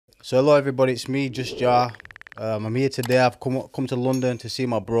So hello everybody, it's me, Just Jar. I'm here today. I've come to London to see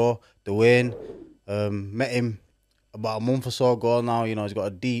my bro, Dwayne. Met him about a month or so ago now. You know, he's got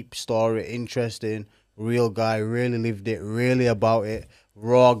a deep story, interesting, real guy. Really lived it, really about it.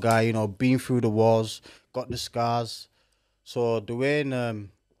 Raw guy. You know, been through the wars, got the scars. So Dwayne,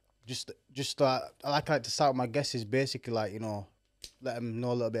 just I like to start with my guests is basically like let them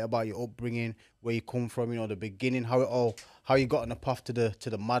know a little bit about your upbringing, where you come from, the beginning, how you got on the path to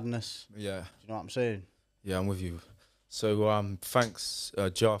the madness. Yeah, You know what I'm saying? yeah, I'm with you. So, thanks,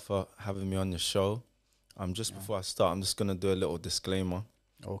 Jar, for having me on your show. Just Yeah. before I start, I'm just gonna do a little disclaimer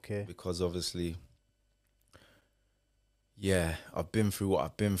Okay. because obviously, yeah, I've been through what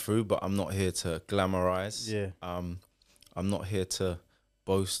I've been through, but I'm not here to glamorize. Yeah. I'm not here to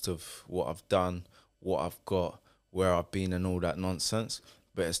boast of what I've done, what I've got, where I've been, and all that nonsense.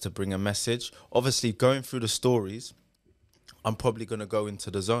 But it's to bring a message. Obviously, going through the stories, I'm probably gonna go into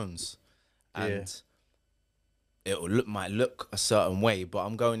the zones, Yeah. and might look a certain way, but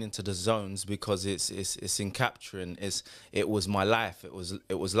I'm going into the zones because it's in capturing. It was my life. It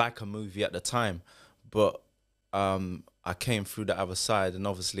was like a movie at the time, but I came through the other side, and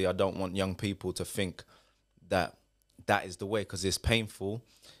obviously I don't want young people to think that that is the way, because it's painful.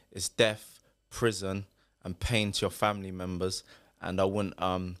 It's death, prison, and pain to your family members, and I wouldn't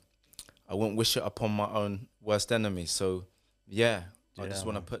wish it upon my own worst enemy. So, yeah, I Yeah, just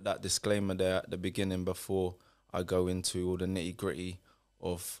want to man. put that disclaimer there at the beginning before I go into all the nitty gritty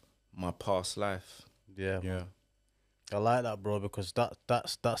of my past life. Yeah, Yeah. man. I like that, bro, because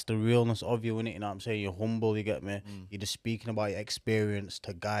that's the realness of you, innit? You know what I'm saying? You're humble, you get me? Mm. You're just speaking about your experience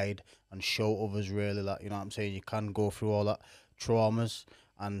to guide and show others really, like, you know what I'm saying? You can go through all that traumas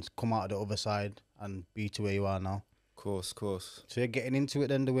and come out of the other side and be to where you are now. Course, course. So you're getting into it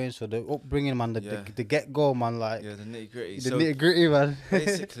then, Dwayne. So the upbringing, man, Yeah. the get go, man, Yeah, like the nitty gritty. the So nitty gritty, man.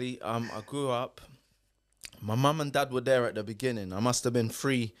 basically, I grew up. My mum and dad were there at the beginning. I must have been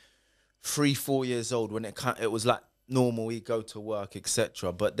 4 years old when it was like normal. We go to work,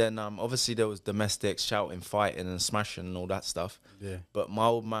 etc. But then obviously there was domestic shouting, fighting, and smashing and all that stuff. Yeah. But my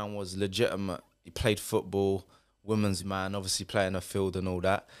old man was legitimate. He played football, women's man, obviously playing a field and all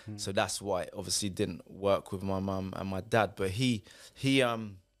that. Mm. So that's why it obviously didn't work with my mum and my dad. But he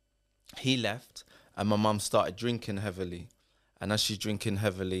left, and my mum started drinking heavily. And as she's drinking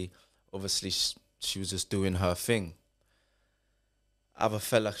heavily, obviously she was just doing her thing. Other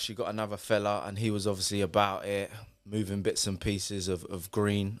fella, she got another fella, and he was obviously about it, moving bits and pieces of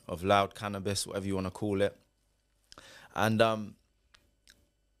green, of loud cannabis, whatever you want to call it. And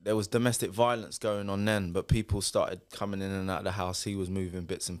there was domestic violence going on then, but people started coming in and out of the house. He was moving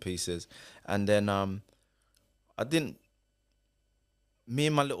bits and pieces. And then I didn't, me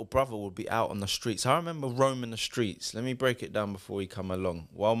and my little brother would be out on the streets. I remember roaming the streets. Let me break it down before he come along.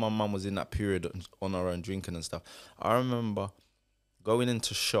 While my mum was in that period on her own drinking and stuff, I remember going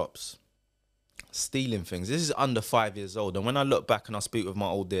into shops, stealing things. This is under 5 years old. And when I look back and I speak with my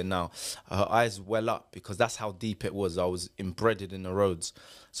old dear now, her eyes well up because that's how deep it was. I was embedded in the roads.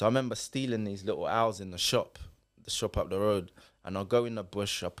 So I remember stealing these little owls in the shop up the road. And I'll go in the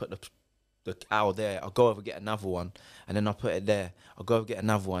bush, I put the owl there, I'll go over get another one, and then I'll put it there, I'll go over get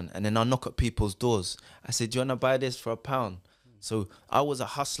another one, and then I'll knock at people's doors. I said, do you want to buy this for £1? So I was a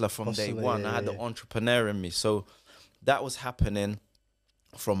hustler from day Hustler, one. yeah, I yeah, had the yeah. entrepreneur in me. So that was happening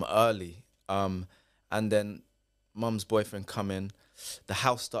from early. And then mum's boyfriend come in, the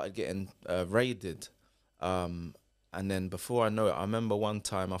house started getting raided. And then before I know it, I remember one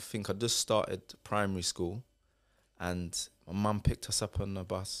time, I think I just started primary school, and my mum picked us up on the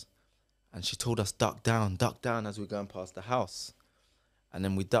bus, and she told us duck down as we're going past the house. And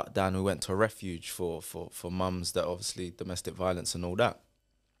then we ducked down, we went to a refuge for mums that obviously domestic violence and all that.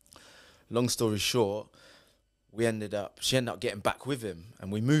 Long story short, she ended up getting back with him,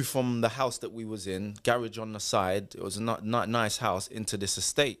 and we moved from the house that we was in, garage on the side, it was a nice house, into this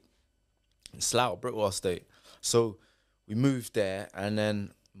estate in Slough, Brickwell Estate. So we moved there, and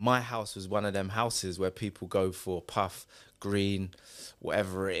then my house was one of them houses where people go for puff, green,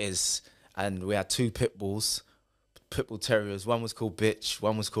 whatever it is. And we had two pit bull terriers. One was called Bitch,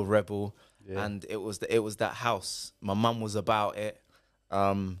 one was called Rebel, Yeah. and it was that house. My mum was about it,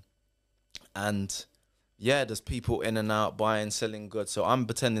 um, and yeah, there's people in and out buying, selling goods. So I'm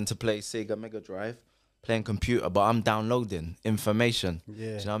pretending to play Sega Mega Drive, playing computer, but I'm downloading information. Do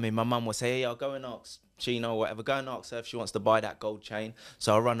Yeah. you know what I mean? My mum would say, hey, I'll go and ask Chino or whatever, go and ask her if she wants to buy that gold chain.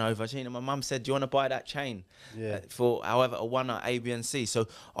 So I run over, Chino, my mum said, do you want to buy that chain? Yeah. For however, a one at A, B, and C. So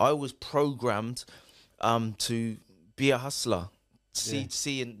I was programmed to be a hustler, Yeah.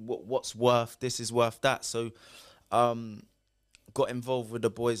 seeing what's worth, this is worth that. So got involved with the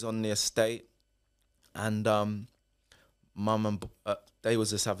boys on the estate, and mum and they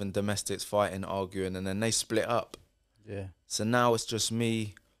was just having domestics fighting, arguing, and then they split up. Yeah. So now it's just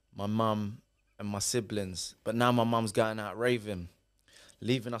me, my mum, and my siblings. But now my mum's going out raving,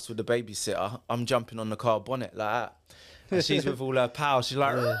 leaving us with the babysitter. I'm jumping on the car bonnet like that, and she's with all her pals. She's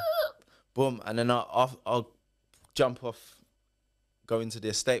like, boom, and then I'll jump off, go into the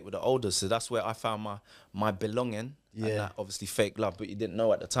estate with the oldest. So that's where I found my belonging. Yeah. And that obviously fake love, but you didn't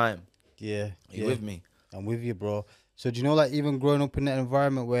know at the time. Yeah. Are you with me? I'm with you, bro. So do you know, like, even growing up in that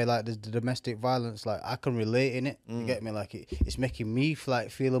environment where like there's the domestic violence, like I can relate in it. You get me? Like it's making me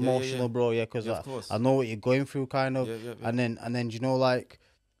feel emotional, bro. Yeah, because I know what you're going through, kind of. And then you know, like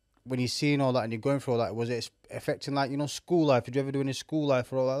when you're seeing all that and you're going through all that, was it affecting, like, you know, school life? Did you ever do any school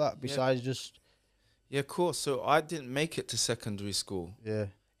life or all like that besides just? Yeah, of course. So I didn't make it to secondary school. Yeah.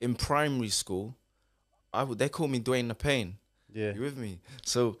 In primary school, they called me Dwayne the Pain. Yeah. You with me?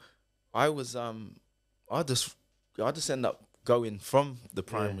 So I was I just ended up going from the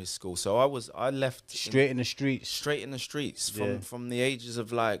primary school. So I left straight in the streets. Straight in the streets from the ages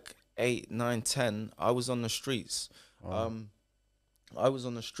of like 8, 9, 10. I was on the streets. I was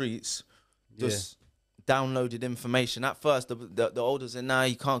on the streets, just downloaded information. At first, the olders said, "Nah,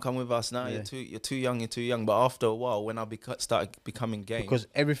 you can't come with us. Nah, you're too young. But after a while, when I started becoming gay, because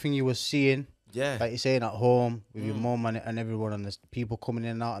everything you were seeing, like you're saying, at home with your mum and everyone, and the people coming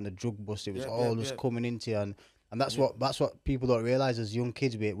in and out, and the drug bust, it was all just coming into you, and that's what people don't realize as young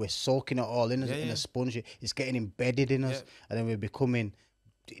kids. We're soaking it all in in a sponge. It's getting embedded in us, and then we're becoming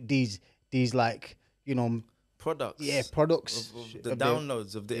these like, you know, products. Yeah, products. Of the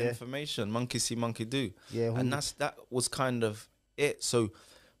downloads of the information. Monkey see, monkey do. Yeah, and that was kind of it. So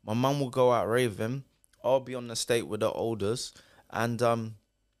my mum will go out raving. I'll be on the estate with the oldest, and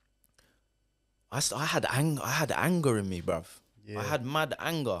I had anger in me, bruv. Yeah. I had mad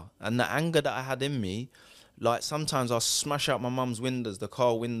anger, and the anger that I had in me, like sometimes I'll smash out my mum's windows, the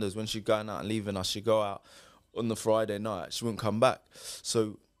car windows, when she's going out and leaving us. She'd go out on the Friday night, she wouldn't come back.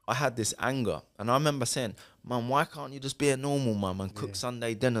 So I had this anger, and I remember saying, "Mum, why can't you just be a normal mum and cook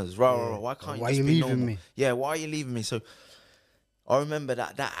Sunday dinners? Why can't you just be normal? Me? Yeah, why are you leaving me?" So I remember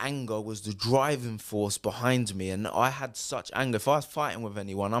that anger was the driving force behind me, and I had such anger. If I was fighting with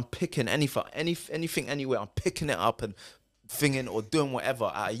anyone, I'm picking anything anywhere, I'm picking it up and thinging or doing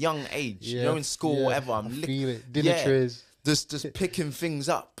whatever at a young age. You know, in school, whatever. I'm feel it. Dinner trays. Just picking things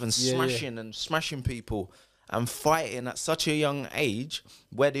up and smashing people and fighting at such a young age,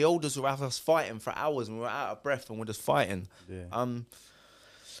 where the elders would have us fighting for hours and we were out of breath and we're just fighting. Yeah. And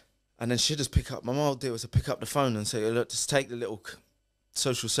then she'd just pick up, my mum would do was to pick up the phone and say, "Look, just take the little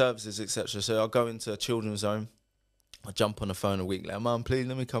social services, etc." So I'll go into a children's home. I'll jump on the phone a week later. "Mum, please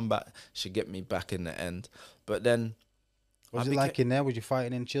let me come back." She'd get me back in the end. But then... Was it like in there? Was you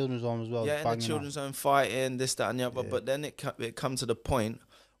fighting in children's home as well? Yeah, in the children's home, fighting, this, that and the other. Yeah. But then it come to the point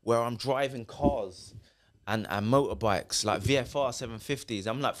where I'm driving cars and motorbikes, like VFR 750s.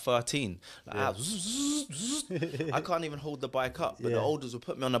 I'm like 13. Like, I can't even hold the bike up, but the elders will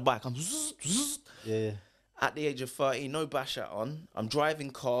put me on the bike. I'm at the age of 13, no bash hat on. I'm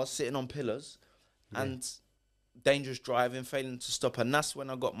driving cars, sitting on pillars, and dangerous driving, failing to stop. And that's when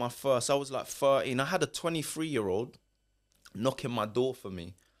I got my first. I was like 13. I had a 23-year-old knocking my door for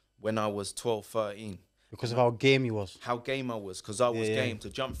me when I was 12, 13. Because of how game you was. How game I was, because I was game to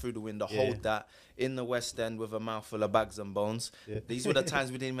jump through the window, hold that in the West End with a mouthful of bags and bones. Yeah. These were the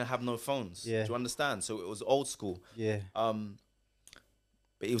times we didn't even have no phones. Yeah. Do you understand? So it was old school. Yeah.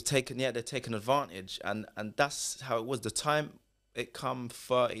 But he was taking, they're taking advantage, and that's how it was. The time it come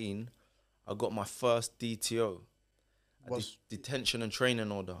 13, I got my first DTO, detention and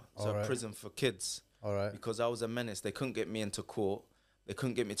training order. So prison for kids. All right. Because I was a menace. They couldn't get me into court. They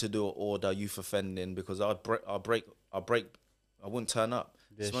couldn't get me to do an order, youth offending, because I wouldn't turn up.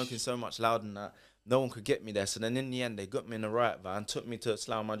 Yes. Smoking so much louder than that, no one could get me there. So then in the end, they got me in a riot van, took me to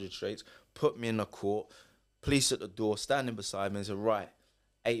Slough magistrates, put me in a court, police at the door, standing beside me, and said, "Right,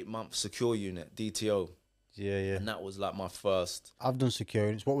 8-month secure unit, DTO." Yeah, yeah. And that was like my first. I've done secure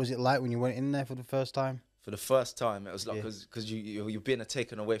units. What was it like when you went in there for the first time? For the first time, it was like, because you're being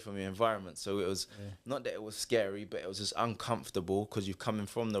taken away from your environment. So it was not that it was scary, but it was just uncomfortable because you're coming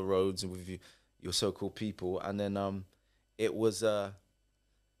from the roads and with your so-called people. And then it was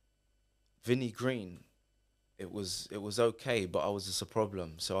Vinnie Green. It was okay, but I was just a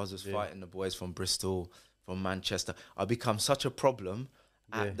problem. So I was just fighting the boys from Bristol, from Manchester. I become such a problem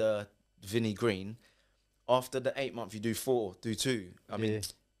at the Vinnie Green. After the 8 month, you do 4, do 2. I mean,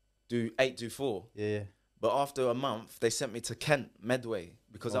 do 8, do 4. Yeah. But after a month, they sent me to Kent, Medway,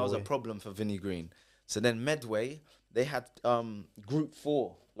 because I was a problem for Vinnie Green. So then Medway, they had group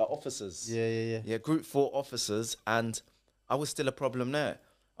 4 like officers. Yeah, group 4 officers, and I was still a problem there.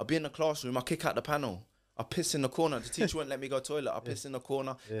 I'd be in the classroom, I kick out the panel. I piss in the corner. The teacher wouldn't let me go toilet. I piss in the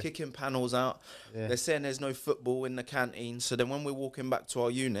corner, kicking panels out. They're saying there's no football in the canteen. So then when we're walking back to our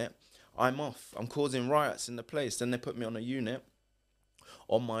unit, I'm off. I'm causing riots in the place. Then they put me on a unit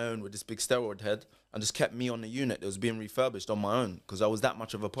on my own with this big steroid head and just kept me on the unit that was being refurbished on my own because I was that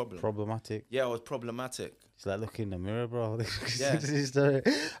much of a problem. Problematic. Yeah, I was problematic. It's like looking in the mirror, bro. Yeah.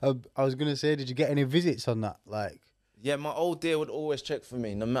 I was gonna say, did you get any visits on that? Like, yeah, my old dear would always check for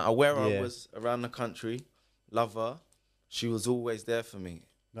me, no matter where I was around the country. Love her. She was always there for me.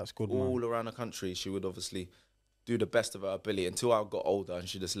 That's good, All man. around the country, she would obviously do the best of her ability until I got older and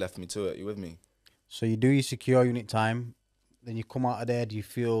she just left me to it. You with me? So you do your secure unit time, then you come out of there. Do you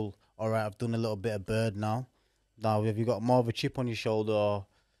feel all right? I've done a little bit of bird now. Now, have you got more of a chip on your shoulder? Or,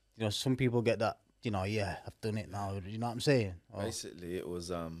 you know, some people get that. You know, yeah, I've done it now. You know what I'm saying? Or, Basically, it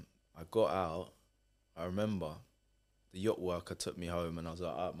was I got out. I remember the yacht worker took me home and I was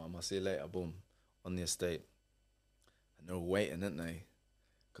like, all right, mum, I'll see you later. Boom, on the estate. And they were waiting, didn't they?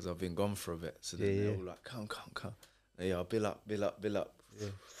 Because I've been gone for a bit. So then they're all like, come. Yeah, bill up. Yeah.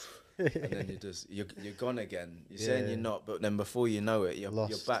 And then you're gone again. You're saying you're not, but then before you know it, you're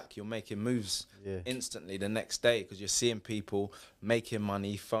back. You're making moves instantly the next day because you're seeing people making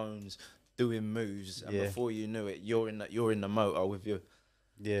money, phones, doing moves, and before you knew it, you're in the motor with your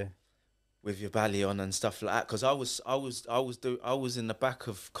belly on and stuff like that. Because I was in the back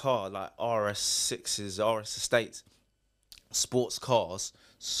of car like RS6s, RS Estates, sports cars,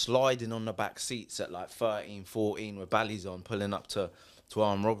 sliding on the back seats at like 13, 14 with bellies on, pulling up to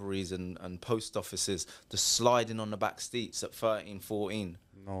armed robberies and post offices, just sliding on the back seats at 13, 14.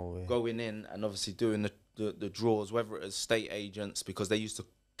 No way. Going in and obviously doing the draws, whether it was estate agents, because they used to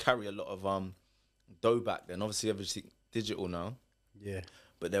carry a lot of dough back then. Obviously everything digital now. Yeah.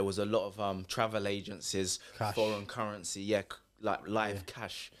 But there was a lot of travel agencies, cash. Foreign currency, like live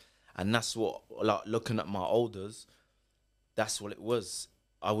cash. And that's what, like looking at my olders, that's what it was.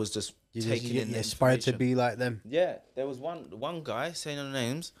 I was just taking in the aspired to be like them. Yeah, there was one guy, saying no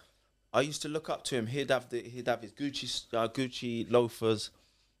names. I used to look up to him. He'd have his Gucci loafers,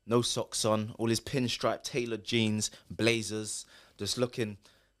 no socks on, all his pinstripe tailored jeans, blazers, just looking.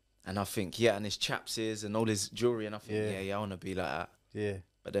 And I think, and his chaps ears and all his jewelry, and I think, I want to be like that. Yeah.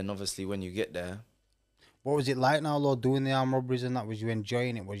 But then obviously when you get there. What was it like now, Lord, doing the armed robberies and that? Was you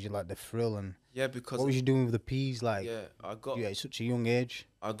enjoying it? Was you like the thrill? And because... What was you doing with the peas? Like, you at such a young age.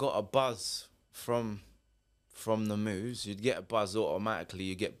 I got a buzz from the moves. You'd get a buzz automatically.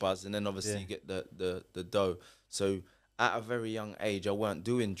 You get buzz, and then obviously you get the dough. So at a very young age, I weren't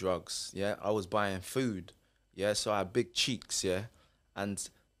doing drugs. Yeah, I was buying food. Yeah, so I had big cheeks. Yeah, and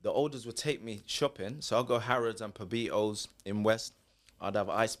the olders would take me shopping. So I'll go Harrods and Pabitos in West. I'd have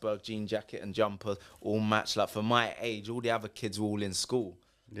iceberg jean jacket and jumper, all matched. Like for my age, all the other kids were all in school.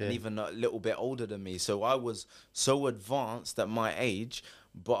 And even a little bit older than me. So I was so advanced at my age,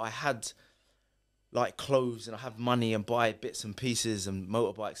 but I had like clothes and I have money and buy bits and pieces and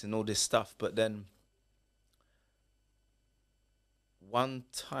motorbikes and all this stuff. But then one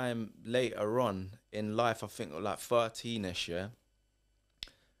time later on in life, I think like 13ish,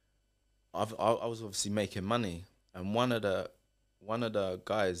 I was obviously making money. And one of the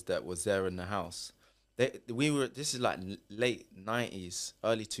guys that was there in the house, this is like late 90s,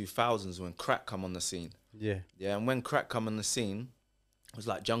 early 2000s when crack come on the scene. Yeah, and when crack come on the scene, it was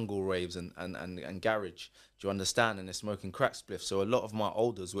like jungle raves and garage. Do you understand? And they're smoking crack spliffs. So a lot of my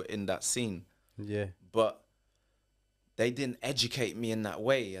olders were in that scene. Yeah. But they didn't educate me in that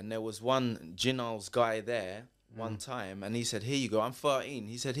way. And there was one Jinal's guy there one time, and he said, here you go, I'm 13.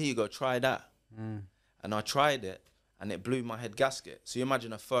 He said, here you go, try that. And I tried it, and it blew my head gasket. So you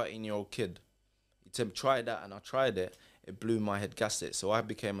imagine a 13-year-old kid. He said, try that, and I tried it. It blew my head gasket. So I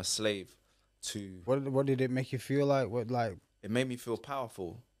became a slave to... What did it make you feel like? It made me feel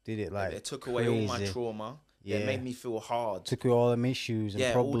powerful. Did it like It took away all my trauma. Yeah. It made me feel hard. Took away all them issues and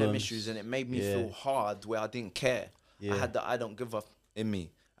problems. Yeah, all them issues, and it made me feel hard where I didn't care. I had that I don't give up in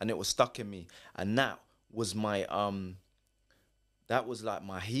me, and it was stuck in me. And that was my that was like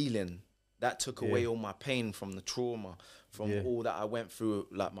my healing. That took away all my pain from the trauma, from all that I went through,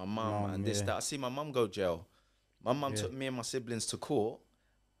 like my mum and this, that. I see my mum go jail. My mum took me and my siblings to court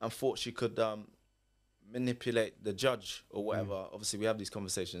and thought she could manipulate the judge or whatever. Obviously, we have these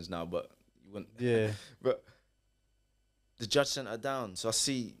conversations now, but you wouldn't. Yeah. But the judge sent her down. So I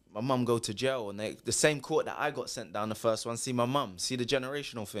see my mum go to jail, and the same court that I got sent down, the first one, see my mum, see the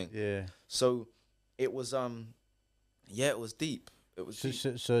generational thing. Yeah. So it was, it was deep. It was So,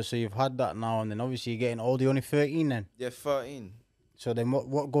 deep. so you've had that now, and then obviously you're getting older. You're only 13 then. Yeah, 13. So then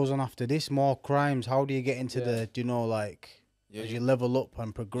what goes on after this? More crimes. How do you get into Yeah. the, do you know, like, Yeah, as yeah. you level up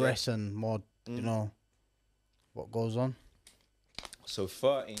and progress and more, you Mm. know, what goes on? So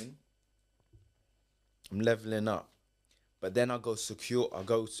 13, I'm leveling up. But then I go secure. I'll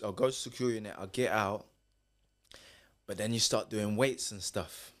go secure unit. I get out. But then you start doing weights and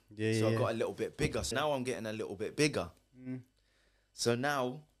stuff. Yeah, So I yeah. got a little bit bigger. So now I'm getting a little bit bigger. Mm. So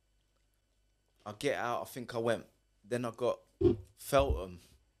now I get out. I think I went. Then I got Feltham,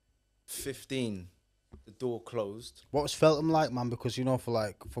 15. The door closed. What was Feltham like, man? Because, you know,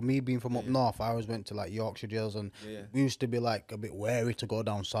 for me being from up Yeah. north, I always went to like Yorkshire jails, and Yeah. we used to be like a bit wary to go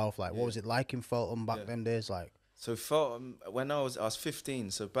down south. Like, what Yeah. was it like in Feltham back Yeah. them days? Like, So Feltham, when I was 15.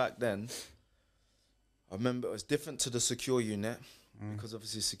 So back then, I remember it was different to the secure unit because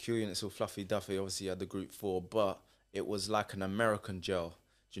obviously secure unit's all fluffy duffy. Obviously you had the group 4, but it was like an American jail.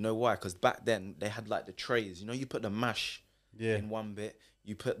 Do you know why? Because back then they had like the trays. You know, you put the mash yeah, in one bit,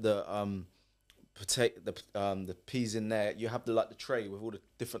 you put the the peas in there. You have the tray with all the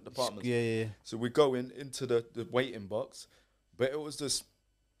different departments. yeah. So we go into the waiting box, but it was just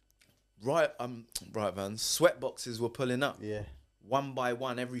right vans. Sweat boxes were pulling up Yeah. one by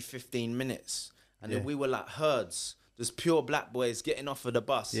one every 15 minutes, and then Yeah. we were like herds. Just pure black boys getting off of the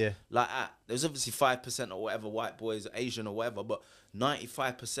bus. Yeah. Like that. There's obviously 5% or whatever white boys, Asian or whatever, but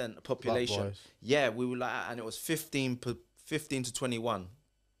 95% of population. boys. Yeah, we were like that, and it was 15 to 21.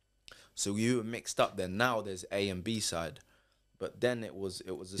 So you were mixed up then. Now there's A and B side, but then it was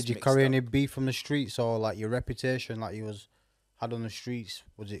just Did you mixed carry up. any beef from the streets, or like your reputation, like you had on the streets?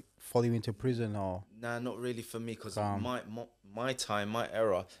 Was it follow you into prison or? Nah, not really for me, because Calm. my time, my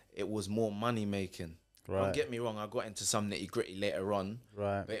era, it was more money making. Don't Right. get me wrong, I got into some nitty gritty later on,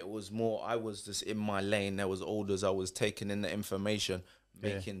 Right. but it was more, I was just in my lane. There was orders, I was taking in the information,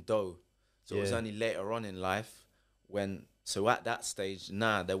 making dough. So it was Yeah. only later on in life when, so at that stage,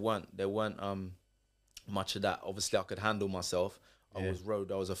 there weren't much of that. Obviously I could handle myself. I Yeah. was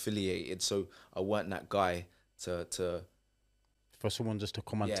road, I was affiliated, so I weren't that guy to For someone just to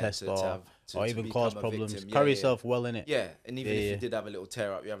come and Yeah, test to or have- to even become cause a problems. victim. Yeah, Carry yeah. yourself well in it. Yeah, and even Yeah, if yeah. you did have a little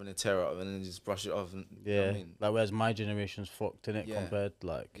tear up, you're having a tear up, and then just brush it off. And, you know Yeah, what I mean? like whereas my generation's fucked in it Yeah. compared,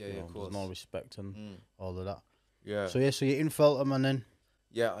 like, Yeah, you yeah, know, of there's no course. respect and Mm. all of that. Yeah. So so you're in Feltham, and then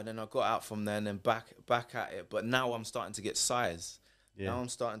Yeah, and then I got out from there and then back at it. But now I'm starting to get size. yeah, Now I'm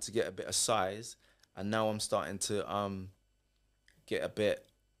starting to get a bit of size, and now I'm starting to get a bit,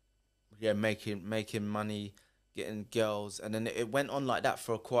 making money, getting girls, and then it went on like that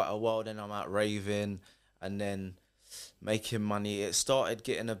for quite a while. Then I'm out raving, and then making money. It started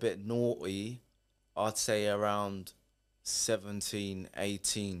getting a bit naughty, I'd say around 17,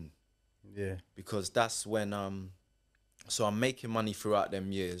 18, yeah, because that's when so I'm making money throughout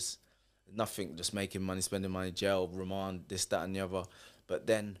them years. Nothing, just making money, spending money, jail, remand, this, that, and the other. But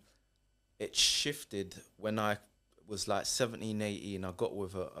then it shifted when I was like 17, 18. I got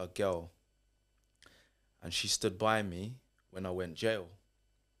with a girl, and she stood by me when I went jail.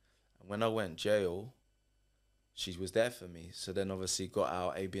 And when I went jail, she was there for me. So then obviously got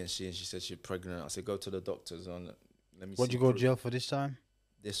out A, B, and C, and she said she's pregnant. I said, go to the doctors and let me see. what'd you go to proof. jail for this time?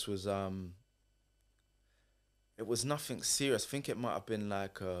 This was it was nothing serious. I think it might have been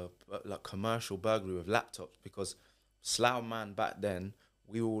like commercial burglary with laptops, because Slough man back then,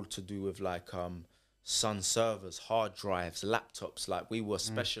 we were all to do with like Sun servers, hard drives, laptops. Like we were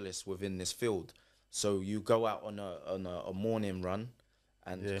specialists within this field. So you go out on a morning run,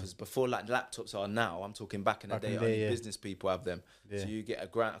 and Yeah. because before like laptops are now, I'm talking back in the Back in day, the day, only yeah. business people have them. Yeah. So you get a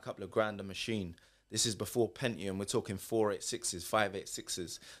couple of grand a machine. This is before Pentium. We're talking 486s,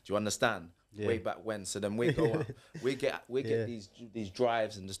 586s. Do you understand? Yeah. Way back when. So then we go up, we get Yeah. these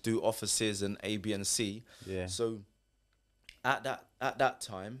drives and just do offices and A, B, and C. Yeah. So at that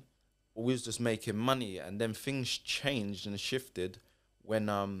time, we was just making money, and then things changed and shifted when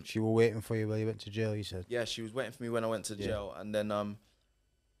She were waiting for you while you went to jail, you said. yeah, she was waiting for me when I went to Yeah. jail, and then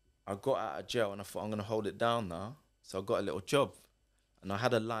I got out of jail and I thought I'm gonna hold it down now. So I got a little job, and I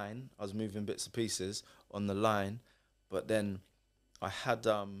had a line. I was moving bits and pieces on the line, but then I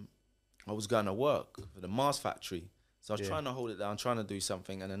was going to work for the Mars factory. So I was Yeah. trying to hold it down, trying to do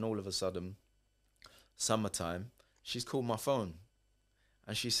something, and then all of a sudden, summertime, she's called my phone,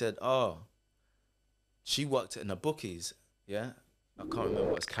 and she said, "Oh, she worked in the bookies." Yeah, I can't remember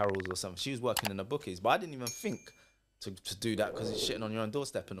what it's Carol's or something. She was working in the bookies, but I didn't even think to do that because it's shitting on your own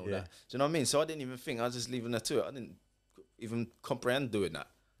doorstep and all Yeah. that. Do you know what I mean? So I didn't even think. I was just leaving her to it. I didn't even comprehend doing that.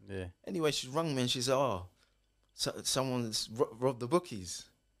 Yeah. Anyway, she rang me and she said, "Oh, someone's robbed the bookies."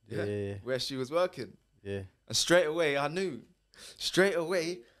 Yeah. Yeah. Where she was working. Yeah. And straight away I knew. straight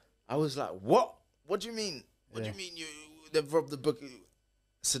away, I was like, what? What do you mean? What do you mean they've robbed the book?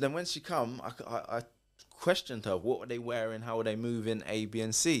 So then when she come, I questioned her. What were they wearing? How were they moving? A, B,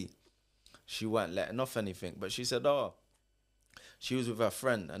 and C. She weren't letting off anything. But she said, oh, she was with her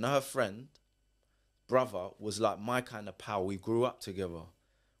friend. And her friend, brother, was like my kind of pal. We grew up together.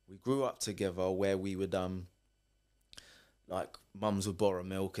 We grew up together where we would, like, mums would borrow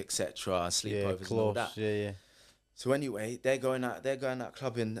milk, etc., sleepovers and all that. Yeah. So anyway, they're going out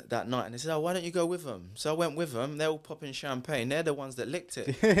clubbing that night, and they said, "Oh, why don't you go with them?" So I went with them. They're all popping champagne. They're the ones that licked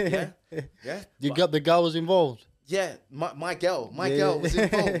it. Yeah. You got the girl was involved. Yeah, my girl was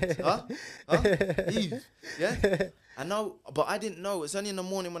involved. Huh? Eve. Yeah. I know, but I didn't know. It's only in the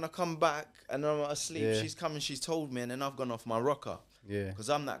morning when I come back and I'm asleep. Yeah. She's coming. She's told me, and then I've gone off my rocker. Yeah. Because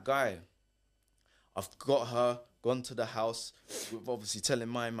I'm that guy. I've got her, gone to the house, with obviously telling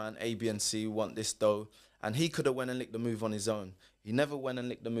my man A, B, and C want this dough. And he could have went and licked the move on his own. He never went and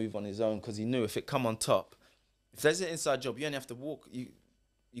licked the move on his own because he knew if it come on top, if there's an inside job, you only have to walk. You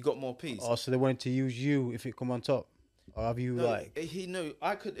got more peace. Oh, so they wanted to use you if it come on top? Or have you He knew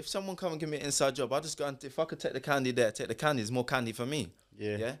I could. If someone come and give me an inside job, I just go and if I could take the candy there, take the candy. There's more candy for me.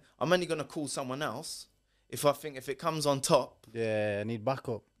 Yeah. I'm only gonna call someone else if I think if it comes on top. Yeah, I need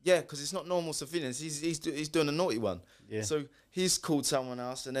backup. Yeah, because it's not normal civilians. He's doing a naughty one. Yeah. So he's called someone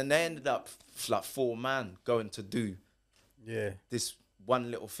else, and then they ended up like 4 man going to do this one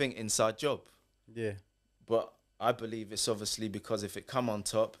little thing inside job. Yeah. But I believe it's obviously because if it come on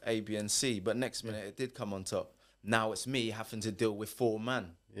top, A, B, and C. But next minute it did come on top. Now it's me having to deal with 4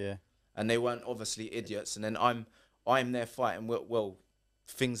 man. Yeah. And they weren't obviously idiots. And then I'm there fighting. Well,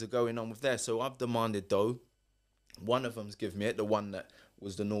 things are going on with there. So I've demanded dough. One of them's give me it, the one that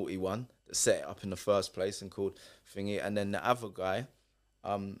was the naughty one that set it up in the first place and called thingy. And then the other guy,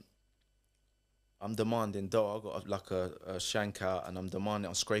 I'm demanding dough. I got like a shank out and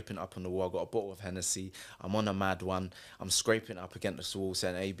I'm scraping it up on the wall. I got a bottle of Hennessy. I'm on a mad one. I'm scraping it up against the wall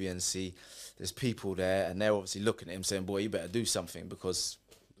saying A, B, and C. There's people there and they're obviously looking at him saying, boy, you better do something because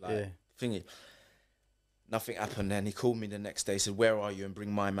thingy. Nothing happened then. He called me the next day, said, where are you? And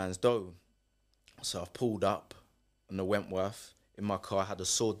bring my man's dough. So I've pulled up on the Wentworth. In my car, I had a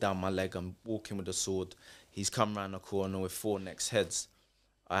sword down my leg. I'm walking with a sword. He's come round the corner with 4 next heads.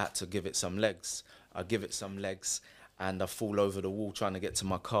 I had to give it some legs. I give it some legs and I fall over the wall trying to get to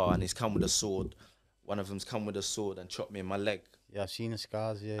my car and he's come with a sword. One of them's come with a sword and chopped me in my leg. Yeah, I've seen the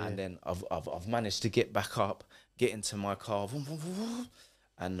scars, And then I've managed to get back up, get into my car,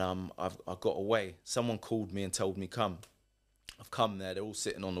 and I got away. Someone called me and told me come. I've come there, they're all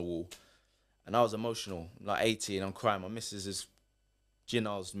sitting on the wall. And I was emotional, like 18, I'm crying. My missus is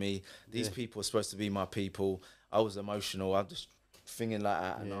ginnarsed me. These people are supposed to be my people. I was emotional. I'm just thinking like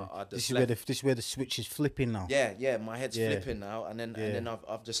that, and I just this is where the switch is flipping now. Yeah, my head's flipping now, and then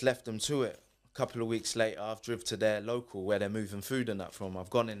I've just left them to it. A couple of weeks later, I've driven to their local where they're moving food and that from. I've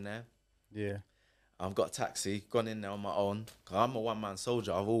gone in there. Yeah. I've got a taxi, gone in there on my own. Cause I'm a one-man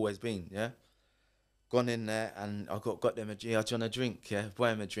soldier. I've always been, Gone in there and I got them do you want a drink? Yeah,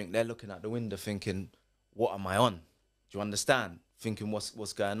 buy them a drink. They're looking out the window thinking, what am I on? Do you understand? Thinking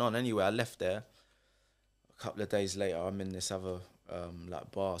what's going on. Anyway, I left there. A couple of days later, I'm in this other like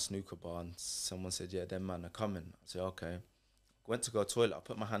bar, snooker bar, and someone said, yeah, them man are coming. I said, okay. Went to go to the toilet. I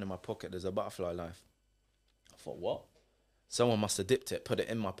put my hand in my pocket. There's a butterfly life. I thought, what? Someone must have dipped it, put it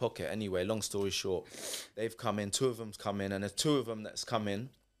in my pocket. Anyway, long story short, they've come in. 2 of them's come in, and there's 2 of them that's come in.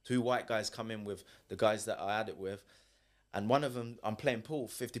 2 white guys come in with the guys that I had it with, and one of them, I'm playing pool,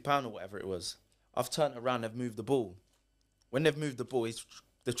 £50 or whatever it was. I've turned around, they've moved the ball. When they've moved the ball,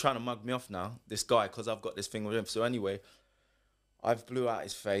 they're trying to mug me off now, this guy, because I've got this thing with him. So anyway, I've blew out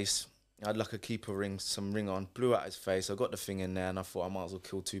his face. I had like a keeper ring, some ring on, blew out his face. I got the thing in there and I thought I might as well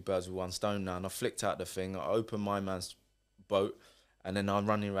kill 2 birds with 1 stone now. And I flicked out the thing. I opened my man's boat and then I'm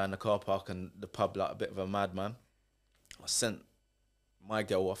running around the car park and the pub like a bit of a madman. I sent my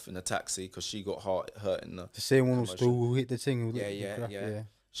girl off in a taxi because she got hurt in the same one who hit the thing. Yeah.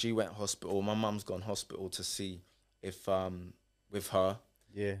 She went hospital. My mum's gone hospital to see if with her.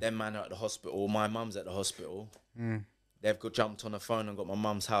 Yeah. Their man are at the hospital. My mum's at the hospital. They've jumped on the phone and got my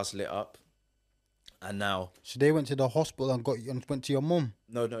mum's house lit up. And now... So they went to the hospital and went to your mum?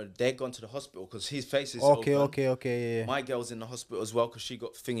 No, they'd gone to the hospital because his face is Okay, yeah. My girl's in the hospital as well because she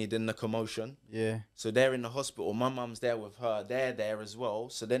got thingied in the commotion. Yeah. So they're in the hospital. My mum's there with her. They're there as well.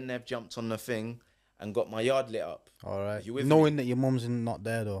 So then they've jumped on the thing and got my yard lit up. All right. Knowing that your mum's not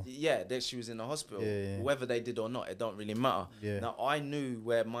there though. Yeah, she was in the hospital. Yeah. Whether they did or not, it don't really matter. Yeah. Now, I knew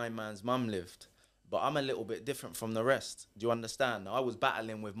where my man's mum lived. But I'm a little bit different from the rest. Do you understand? I was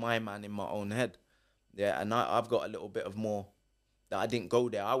battling with my man in my own head. Yeah, and I've got a little bit of more that I didn't go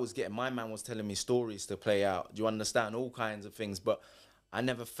there. I was getting, my man was telling me stories to play out. Do you understand? All kinds of things, but I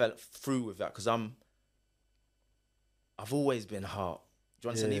never fell through with that because I've always been hard. Do you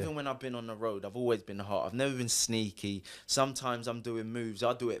understand? Yeah. Even when I've been on the road, I've always been hard. I've never been sneaky. Sometimes I'm doing moves.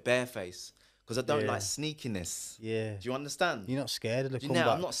 I do it bareface because I don't Yeah. like sneakiness. Yeah. Do you understand? You're not scared of the Do you comeback.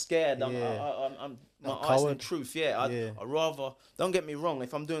 know, I'm not scared. Yeah. I'm my Not eyes in coward. truth. Yeah, Yeah. I rather, don't get me wrong,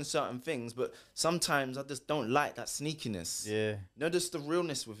 if I'm doing certain things, but sometimes I just don't like that sneakiness. Yeah. No, just the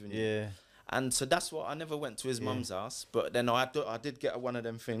realness within you. Yeah. And so that's what I never went to his mum's house, but then I did get one of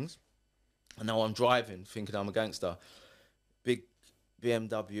them things, and now I'm driving thinking I'm a gangster. Big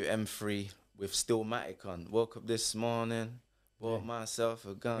BMW M3 with Stillmatic on. Woke up this morning, bought myself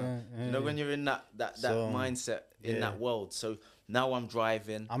a gun. You know when you're in that mindset in that world. So now I'm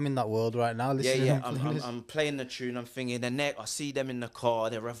driving. I'm in that world right now. Listening. I'm playing the tune. I'm thinking. Then I see them in the car.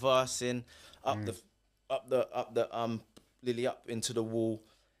 They're reversing up Lily up into the wall.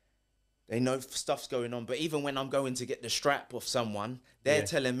 They know stuff's going on. But even when I'm going to get the strap off someone, they're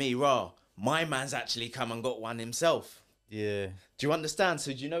telling me, "Rah, my man's actually come and got one himself." Yeah. Do you understand?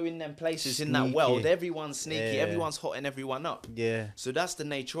 So do you know in them places, in that Sneaky. world, everyone's sneaky, Yeah. everyone's hotting everyone up. Yeah. So that's the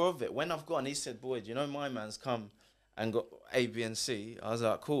nature of it. When I've gone, he said, "Boy, do you know my man's come and got A, B, and C?" I was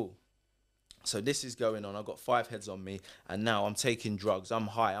like, "Cool." So this is going on. I've got 5 heads on me, and now I'm taking drugs. I'm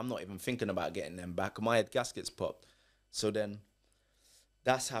high. I'm not even thinking about getting them back. My head gasket's popped. So then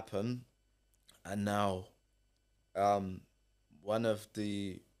that's happened, and now one of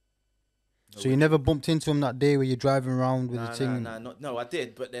the So you never bumped into him that day where you're driving around with the thing? No, I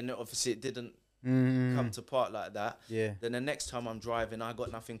did, but then obviously it didn't come to part like that. Yeah. Then the next time I'm driving, I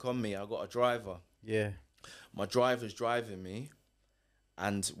got nothing on me. I got a driver. Yeah. My driver's driving me,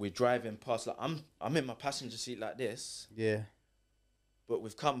 and we're driving past. Like I'm in my passenger seat like this, Yeah. but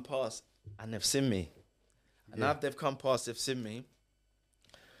we've come past and they've seen me. And now they've come past, they've seen me.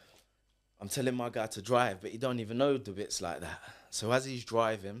 I'm telling my guy to drive, but he don't even know the bits like that. So as he's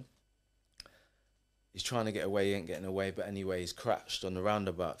driving, he's trying to get away, he ain't getting away. But anyway, he's crashed on the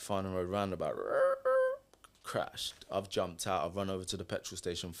roundabout, Farnham Road roundabout. Crashed. I've jumped out. I've run over to the petrol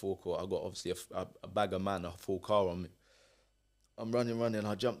station forecourt. I've got obviously a bag of man, a full car on me. I'm running.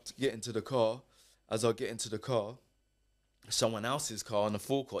 I jumped to get into the car. As I get into the car, someone else's car on the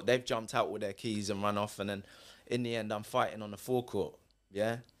forecourt, they've jumped out with their keys and run off. And then in the end, I'm fighting on the forecourt.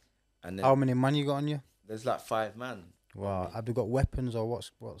 Yeah. And then How many man you got on you? there's like 5 man. Wow. Have they got weapons or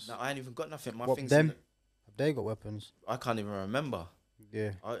what's? No, I ain't even got nothing. My What, thing's them? Have they got weapons? I can't even remember.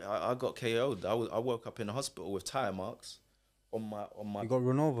 Yeah. I got KO'd. I woke up in the hospital with tire marks on my. You got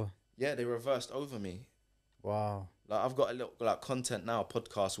run over? Yeah, they reversed over me. Wow. Like I've got a little like content now,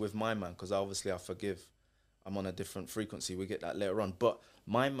 podcast with my man, because obviously I forgive. I'm on a different frequency. We get that later on. But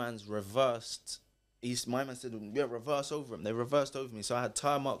my man's reversed. My man said, "Yeah, reverse over him." They reversed over me, so I had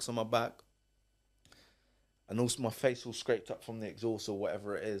tire marks on my back, and also my face all scraped up from the exhaust or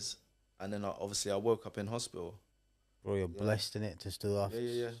whatever it is. And then obviously I woke up in hospital. Bro, you're blessed in it to still have.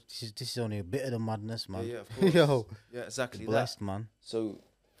 Yeah. This is only a bit of the madness, man. Yeah, of course. Yo. Yeah, exactly. You're blessed, man. So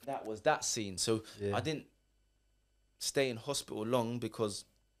that was that scene. So I didn't stay in hospital long because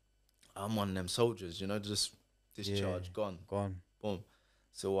I'm one of them soldiers, you know, just discharged, gone. Boom.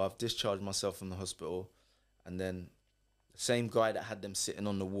 So I've discharged myself from the hospital, and then the same guy that had them sitting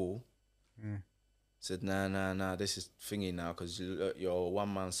on the wall said, nah, this is thingy now, because you're a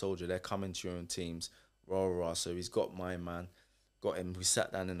one-man soldier. They're coming to your own teams. Rah. So he's got my man, got him. We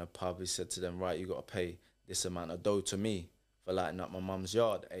sat down in a pub. He said to them, right, you got to pay this amount of dough to me for lighting up my mum's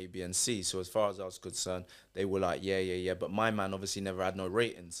yard, A, B, and C. So as far as I was concerned, they were like, yeah. But my man obviously never had no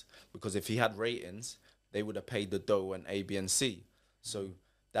ratings, because if he had ratings, they would have paid the dough and A, B, and C. So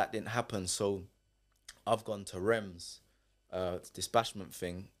that didn't happen. So I've gone to REMS, dispatchment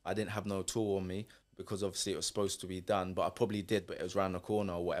thing. I didn't have no tool on me, because obviously it was supposed to be done, but I probably did, but it was around the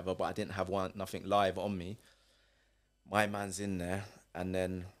corner or whatever, but I didn't have nothing live on me. My man's in there, and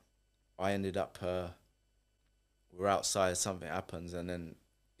then I ended up, we're outside, something happens, and then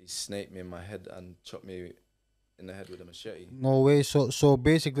he snaked me in my head and chopped me in the head with a machete. No way. So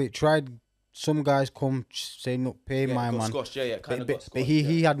basically, some guys come saying, "Look, pay my man." Squashed. Yeah, kind of got squashed. But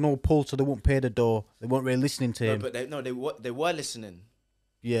he had no pull, so they wouldn't pay the door. They weren't really listening to him. But they were listening.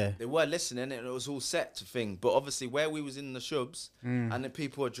 Yeah. They were listening, and it was all set to thing. But obviously, where we was in the shubs, and the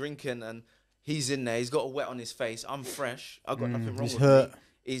people are drinking, and he's in there, he's got a wet on his face. I'm fresh. I got nothing wrong He's with hurt. me.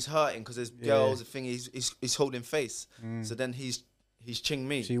 He's hurting because there's girls. The thing he's holding face. So then he's ching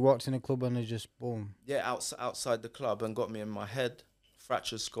me. So he walked in the club and they just boom. Yeah, outside the club, and got me in my head,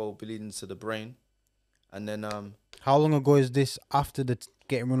 fractured skull, bleeding to the brain, and then How long ago is this after the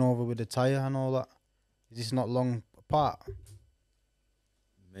getting run over with the tire and all that? Is this not long apart?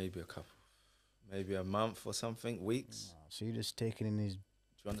 maybe a couple, maybe a month or something, weeks. So you're just taking in his. Do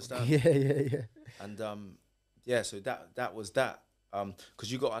you understand? Yeah. And yeah, so that was that.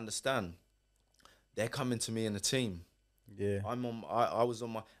 Because you got to understand, they're coming to me in a team. Yeah. I was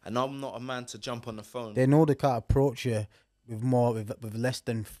on my, and I'm not a man to jump on the phone. They know they can't approach you with less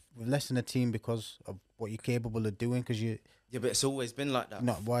than a team because of what you're capable of doing. Because you. Yeah, but it's always been like that. You're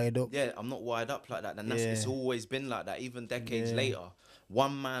not wired up. Yeah, I'm not wired up like that, and that's it's always been like that. Even decades Yeah. later,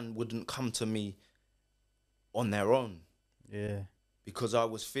 one man wouldn't come to me on their own. Yeah. Because I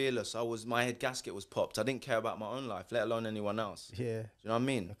was fearless. My head gasket was popped. I didn't care about my own life, let alone anyone else. Yeah. Do you know what I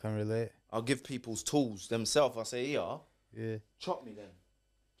mean? I can relate. I'll give people's tools themselves. I say, yeah, chop me then.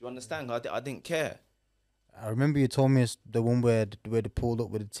 Do you understand? I didn't care. I remember you told me it's the one where they pulled up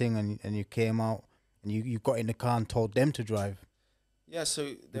with the thing and you came out and you got in the car and told them to drive. Yeah,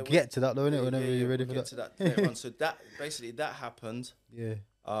 so we'll get to that though, innit? Whenever you're ready for that. To that later on. So that basically that happened. Yeah.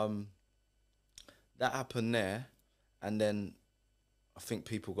 That happened there, and then I think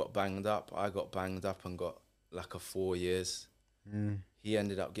people got banged up. I got banged up and got like a 4 years. He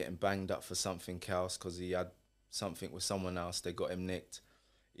ended up getting banged up for something else because he had something with someone else. They got him nicked.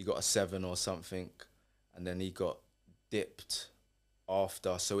 He got a 7 or something, and then he got dipped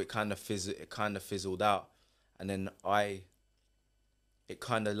after. So it kind of fizzled out, and then it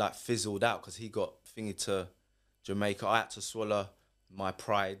kind of like fizzled out because he got thingy to Jamaica. I had to swallow my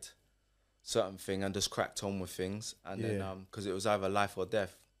pride, certain thing, and just cracked on with things. And then because it was either life or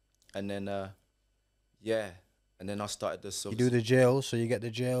death, and then and then I started this. You do the jail, so you get the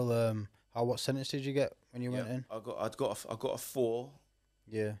jail. What sentence did you get when you went in? I got a 4.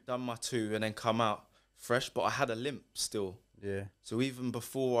 Yeah. Done my 2 and then come out fresh, but I had a limp still. Yeah. So even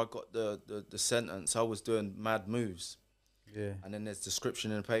before I got the sentence, I was doing mad moves. Yeah. And then there's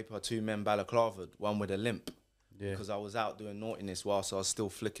description in the paper: 2 men balaclavaed, one with a limp. Yeah. Because I was out doing naughtiness whilst I was still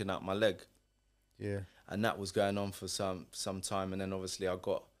flicking out my leg. Yeah. And that was going on for some time, and then obviously I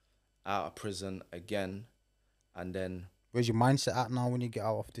got out of prison again, and then. Where's your mindset at now when you get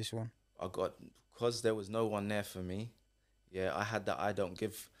out of this one? Because there was no one there for me. Yeah, I had that I don't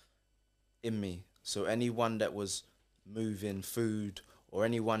give in me. So anyone that was moving food or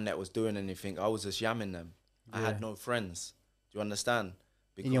anyone that was doing anything, I was just yamming them. I had no friends. Do you understand?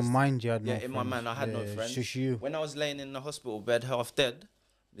 Because in your mind, you had no friends. Yeah, in my mind, I had no friends. It's just you. When I was laying in the hospital bed, half dead,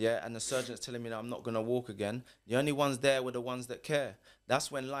 and the surgeon's telling me that I'm not going to walk again, the only ones there were the ones that care.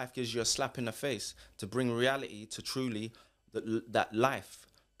 That's when life gives you a slap in the face to bring reality to truly that life.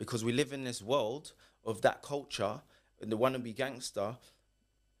 Because we live in this world of that culture and the wannabe gangster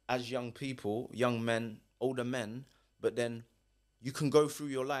as young people, young men, older men, but then you can go through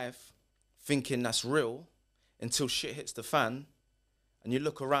your life thinking that's real until shit hits the fan and you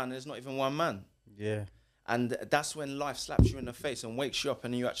look around and there's not even one man. Yeah. And that's when life slaps you in the face and wakes you up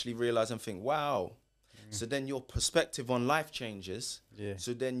and you actually realize and think, wow. So then your perspective on life changes. Yeah.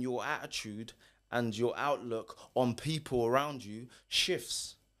 So then your attitude and your outlook on people around you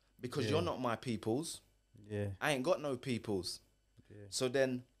shifts because you're not my peoples. Yeah. I ain't got no peoples. Yeah. So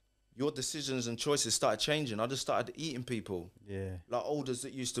then your decisions and choices started changing. I just started eating people. Yeah. Like olders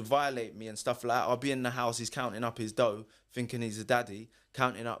that used to violate me and stuff like that. I'll be in the house, he's counting up his dough, thinking he's a daddy,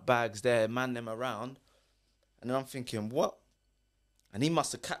 counting up bags there, man them around. And then I'm thinking, what? And he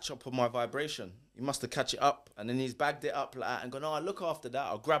must have catch up on my vibration. He must have catch it up. And then he's bagged it up like that and gone, oh, look after that.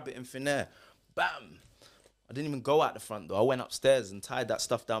 I'll grab it in thin air. Bam. I didn't even go out the front door. I went upstairs and tied that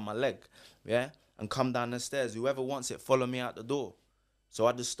stuff down my leg. Yeah. And come down the stairs. Whoever wants it, follow me out the door. So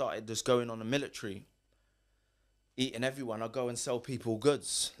I just started just going on the military. Eating everyone. I go and sell people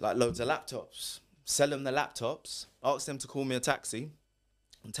goods. Like loads of laptops. Sell them the laptops. Ask them to call me a taxi.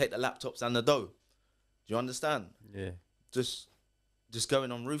 And take the laptops and the dough. Do you understand? Yeah. Just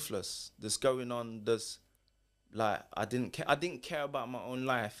going on ruthless. Just going on this, like I didn't care about my own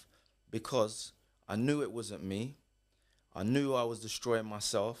life because I knew it wasn't me. I knew I was destroying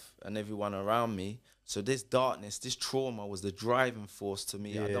myself and everyone around me. So this darkness, this trauma was the driving force to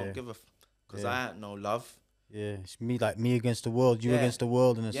me. Yeah. I don't give a because I had no love. Yeah, it's me against the world, you against the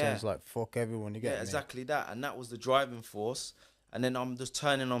world in a sense, like fuck everyone. You get me? Exactly that, and that was the driving force. And then I'm just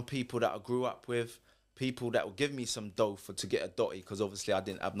turning on people that I grew up with. People that will give me some dough to get a dotty because obviously I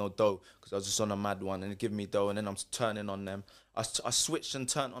didn't have no dough because I was just on a mad one and they give me dough and then I'm turning on them. I switched and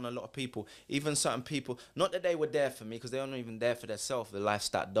turned on a lot of people, even certain people, not that they were there for me because they weren't even there for themselves, the life's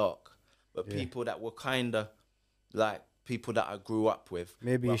that dark, but people that were kind of like people that I grew up with.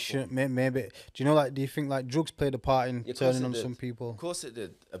 Maybe you shouldn't, maybe, do you know, like, do you think like drugs played a part in turning on some people? Of course it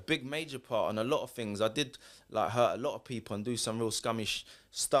did. A big major part on a lot of things. I did like hurt a lot of people and do some real scummy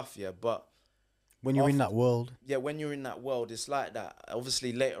stuff, but When you're in that world. Yeah, when you're in that world, it's like that.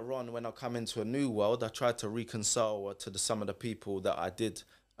 Obviously, later on, when I come into a new world, I try to reconcile to some of the people that I did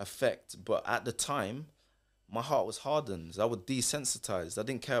affect. But at the time, my heart was hardened. I was desensitized. I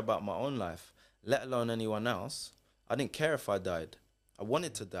didn't care about my own life, let alone anyone else. I didn't care if I died. I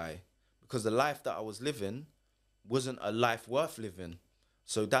wanted to die because the life that I was living wasn't a life worth living.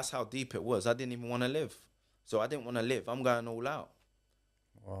 So that's how deep it was. I didn't even want to live. So I didn't want to live. I'm going all out.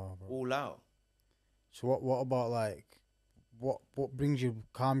 Wow, bro. All out. So what about like what brings you,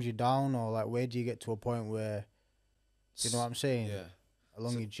 calms you down, or like where do you get to a point where, you know what I'm saying? Yeah.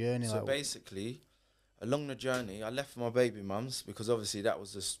 Along your journey, So like basically, along the journey, I left my baby mums because obviously that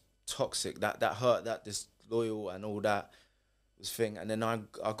was just toxic. That hurt, that disloyal and all that was thing. And then I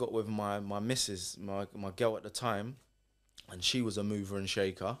got with my missus, my girl at the time, and she was a mover and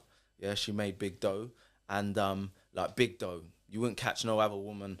shaker. Yeah, she made big dough, and like big dough. You wouldn't catch no other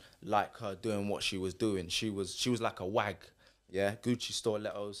woman like her doing what she was doing. She was like a wag. Yeah, Gucci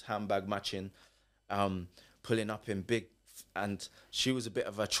stilettos, handbag matching, pulling up in big, and she was a bit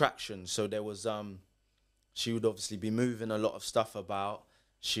of attraction. So there was she would obviously be moving a lot of stuff about.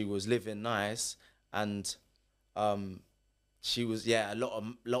 She was living nice, and she was, yeah, a lot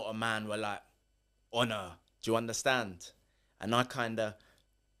of man were like on her. Do you understand? And I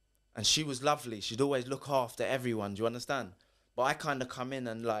and she was lovely. She'd always look after everyone. Do you understand? But I kind of come in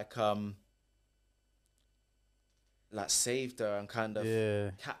and like saved her and kind of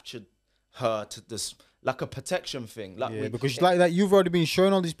captured her to this, like a protection thing. Like because like that, you've already been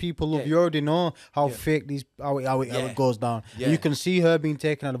showing all these people love. Yeah. You already know how fake these how it goes down. Yeah. And you can see her being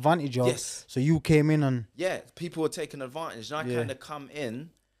taken advantage of. Yes. So you came in and people were taking advantage, and I kind of come in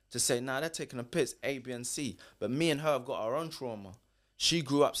to say, nah, they're taking a piss, A, B, and C. But me and her have got our own trauma. She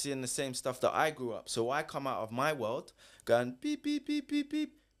grew up seeing the same stuff that I grew up. So I come out of my world going beep, beep, beep, beep,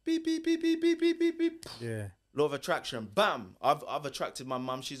 beep, beep, beep, beep, beep, beep, beep, beep, beep. Yeah. Law of attraction. Bam. I've attracted my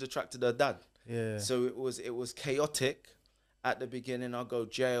mum. She's attracted her dad. Yeah. So it was chaotic at the beginning. I go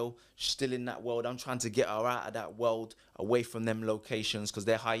jail, still in that world. I'm trying to get her out of that world, away from them locations, because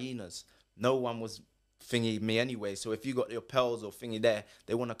they're hyenas. No one was thingy me anyway. So if you got your pearls or thingy there,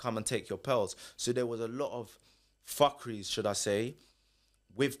 they want to come and take your pearls. So there was a lot of fuckeries, should I say,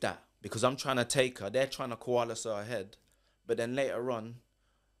 with that, because I'm trying to take her. They're trying to coalesce her ahead. But then later on,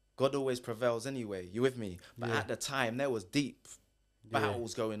 God always prevails anyway. You with me? But at the time, there was deep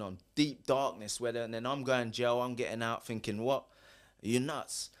battles going on, deep darkness. And then I'm going jail. I'm getting out thinking, what? Are you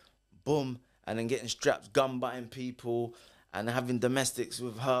nuts? Boom. And then getting strapped, gun butting people, and having domestics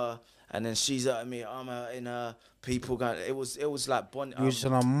with her. And then she's hurting me. I'm hurting her. People going. It was like Bonnie. You was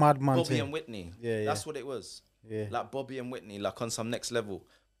on a madman Bobby thing. and Whitney. Yeah. That's what it was. Yeah. Like Bobby and Whitney, like on some next level.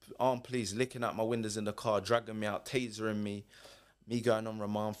 Arm police licking out my windows in the car, dragging me out, tasering me going on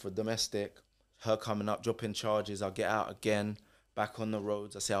remand for domestic, her coming up, dropping charges. I'll get out again, back on the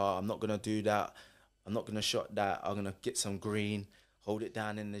roads. I say, oh, I'm not going to do that. I'm not going to shot that. I'm going to get some green, hold it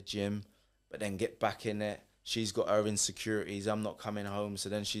down in the gym, but then get back in it. She's got her insecurities. I'm not coming home. So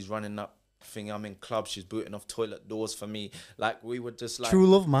then she's running up thing. I'm in clubs. She's booting off toilet doors for me. Like, we were just like... True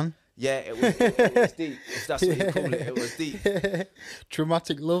love, man. Yeah, it was deep. If that's what you call it, it was deep.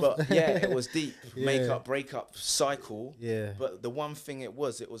 Traumatic love. But yeah, it was deep. Make-up, break-up cycle. Yeah. But the one thing it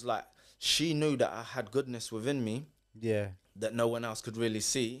was like, she knew that I had goodness within me. Yeah. That no one else could really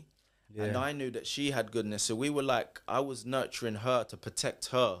see. Yeah. And I knew that she had goodness. So we were like, I was nurturing her to protect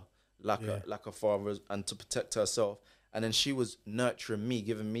her like a father, and to protect herself. And then she was nurturing me,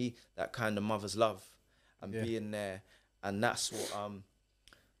 giving me that kind of mother's love and being there. And that's what...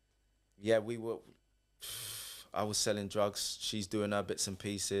 I was selling drugs. She's doing her bits and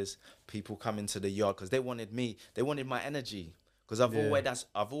pieces. People coming to the yard because they wanted me. They wanted my energy, because I've always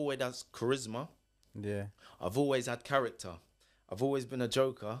had charisma. Yeah. I've always had character. I've always been a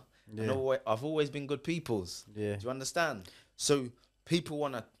joker. Yeah. And I've always been good people's. Yeah. Do you understand? So people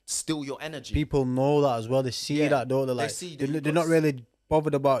want to steal your energy. People know that as well. They see that, don't they? Like, they're not really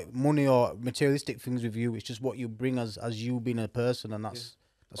bothered about money or materialistic things with you. It's just what you bring as you being a person, and that's...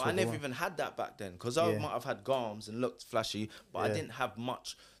 But I never even had that back then, because I might have had garms and looked flashy, but I didn't have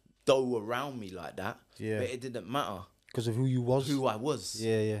much dough around me like that. Yeah. But it didn't matter. Because of who you was. Who I was.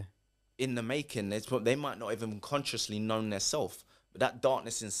 Yeah. In the making, they might not even consciously known their self, but that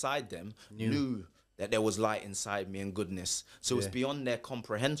darkness inside them knew that there was light inside me and goodness. So it's beyond their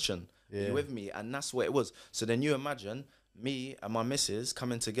comprehension. Yeah. Are you with me? And that's what it was. So then you imagine me and my missus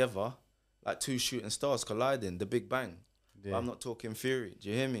coming together like two shooting stars colliding, the Big Bang. Yeah. I'm not talking fury. Do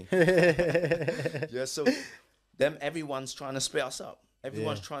you hear me? Yeah. So, everyone's trying to split us up.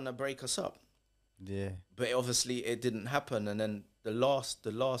 Everyone's trying to break us up. Yeah. But obviously, it didn't happen. And then the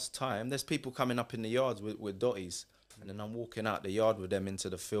last time, there's people coming up in the yards with dotties, and then I'm walking out the yard with them into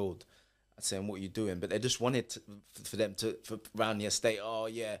the field, saying, "What are you doing?" But they just wanted for them to around the estate. Oh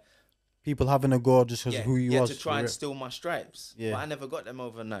yeah, People having a go just because yeah, of who you yeah, was. to try and steal my stripes. Yeah. But I never got them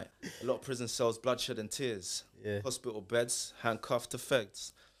overnight. A lot of prison cells, bloodshed and tears. Yeah. Hospital beds, handcuffed to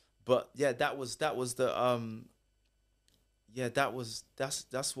feds. But yeah, that was the yeah,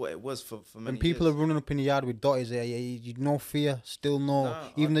 that's what it was for many When people years. are running up in the yard with dotties, you no fear, still no. Nah,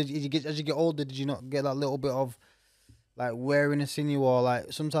 Even as you get older, did you not get that little bit of like wariness in you, or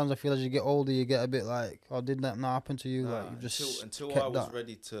like sometimes I feel as you get older, you get a bit like, oh, did that not happen to you? Nah, Like you just until kept I was that.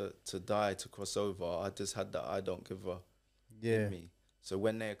 ready to die, to cross over, I just had that I don't give a Yeah, in me. So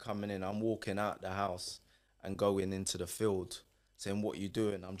when they're coming in, I'm walking out the house and going into the field, saying, "What you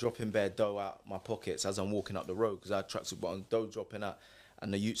doing?" I'm dropping bare dough out my pockets as I'm walking up the road because I had tracksuit bottoms, dough dropping out,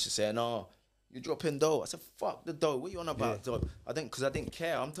 and the youths are saying, "Oh, you dropping dough?" I said, "Fuck the dough. What you on about?" Yeah. So I didn't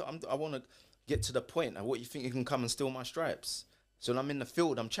care. I want to get to the point. What you think you can come and steal my stripes? So when I'm in the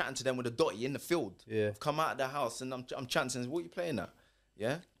field, I'm chatting to them with a dotty in the field. Yeah. I've come out of the house and I'm chatting to them. What are you playing at?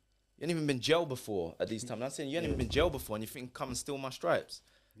 Yeah. You ain't even been jail before at these times. I'm saying you ain't even been jail before, and you think come and steal my stripes.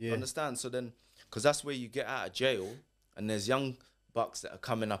 Yeah. You understand? So then, because that's where you get out of jail, and there's young bucks that are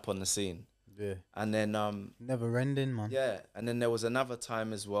coming up on the scene, Yeah. and then Never ending, man. yeah, and then there was another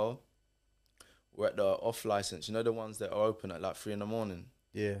time as well. We're at the off license, you know, the ones that are open at like 3 a.m,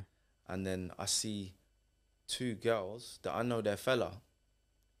 Yeah. and then I see 2 girls that I know they're fella,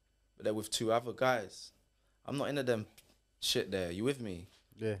 but they're with 2 other guys. I'm not into them shit there. You with me?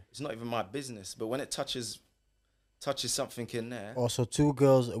 Yeah. It's not even my business. But when it touches something in there, Also, 2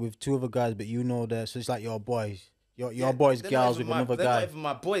 girls with 2 other guys, but you know that, so it's like your boys. Your yeah, boys, they're not girls even with another they're guy. not even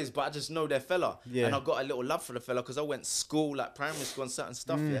my boys, but I just know they're fella. Yeah. And I got a little love for the fella because I went school, like primary school and certain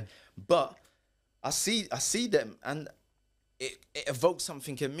stuff, yeah. But I see them and it evokes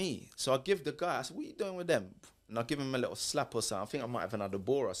something in me. So I give the guy, I said, "What are you doing with them?" And I give him a little slap or something. I think I might have another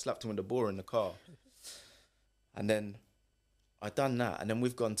bore. I slapped him with the bore in the car. And then I done that. And then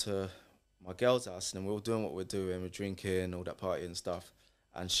we've gone to my girl's house and then we're all doing what we're doing. We're drinking, all that party and stuff.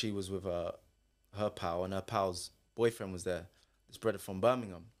 And she was with her pal, and her pal's boyfriend was there. This brother from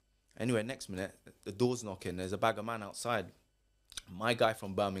Birmingham. Anyway, next minute, the door's knocking. There's a bag of man outside. My guy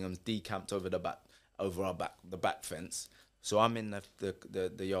from Birmingham's decamped over the back fence. So I'm in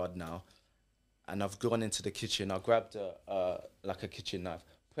the yard now, and I've gone into the kitchen. I grabbed like a kitchen knife,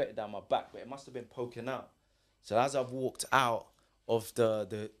 put it down my back, but it must have been poking out. So as I've walked out of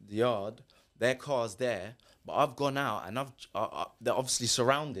the yard, their car's there, but I've gone out and they're obviously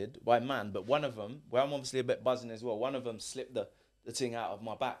surrounded by man. But one of them, where I'm obviously a bit buzzing as well, one of them slipped the thing out of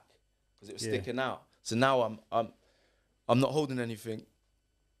my back because it was sticking out. So now I'm not holding anything.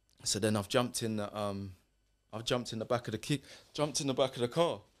 So then I've jumped in the back of the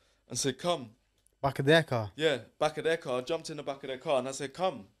car and said, "Come." Back of their car. Yeah, back of their car. I jumped in the back of their car and I said,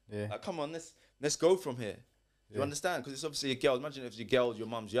 "Come." Yeah. Like, come on, let's go from here. Do you understand? Because it's obviously a girl. Imagine if it's your girl, your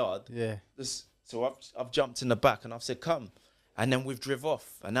mum's yard. Yeah. So I've jumped in the back and I've said, "Come." And then we've driven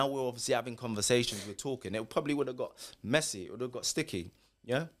off. And now we're obviously having conversations. We're talking. It probably would have got messy. It would have got sticky.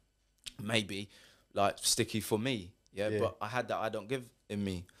 Yeah? Maybe, like, sticky for me. Yeah? But I had that I don't give in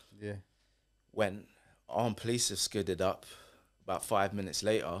me. Yeah. When armed police have skidded up about 5 minutes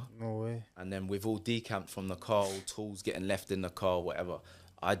later. No way. And then we've all decamped from the car, all tools getting left in the car, whatever.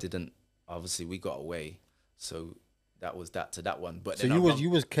 I didn't. Obviously, we got away. So that was that to that one. But So then you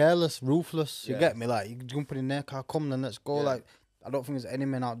was careless, ruthless. You Yeah. get me? Like you jumping in their car, come then let's go. Yeah. Like I don't think there's any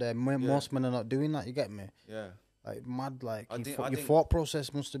men out there. Most men are not doing that. You get me? Yeah. Like mad. Like I think- your thought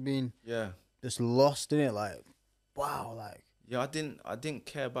process must have been Yeah. just lost in it. Like wow. Like Yeah, I didn't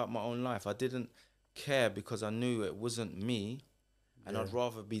care about my own life. I didn't care because I knew it wasn't me. And I'd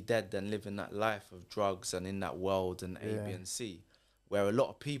rather be dead than live in that life of drugs and in that world and A, B, and C. Where a lot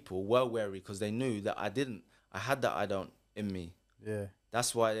of people were wary because they knew that I had that I don't in me. yeah,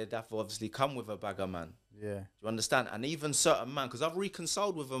 That's why they'd have to obviously come with a bag of man. yeah, Do you understand? And even certain man, because I've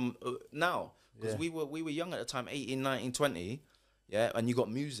reconciled with them now. Because we were young at the time, 18, 19, 20. Yeah, and you got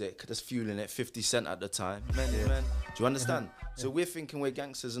music that's fueling it, 50 Cent at the time. Man. Do you understand? So we're thinking we're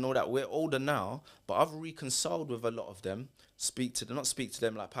gangsters and all that. We're older now, but I've reconciled with a lot of them. Not speak to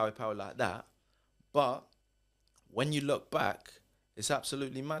them like power like that. But when you look back, it's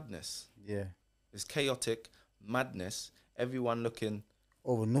absolutely madness. yeah. It's chaotic madness. Everyone looking.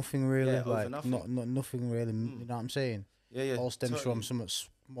 Over nothing really. Yeah, over like nothing. not nothing really. You know what I'm saying? Yeah. All stems totally. from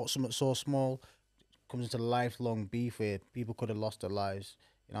something so small comes into lifelong beef where people could have lost their lives.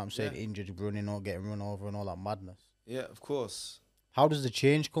 You know what I'm saying? Yeah. Injured, running or getting run over and all that madness. Yeah, of course. How does the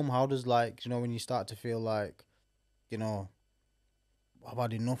change come? How does when you start to feel like, I've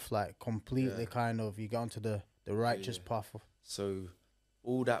had enough, like completely kind of, you get onto the righteous path. So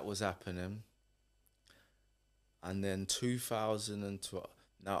all that was happening. And then 2012,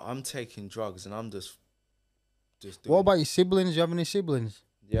 now I'm taking drugs and I'm just doing. What about your siblings? Do you have any siblings?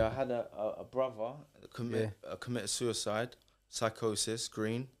 Yeah, I had a brother committed suicide, psychosis,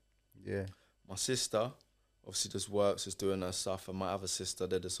 green. Yeah. My sister obviously just works, just doing her stuff, and my other sister,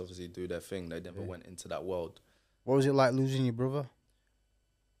 they just obviously do their thing. They never went into that world. What was it like losing your brother?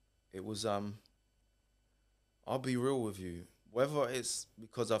 It was I'll be real with you. Whether it's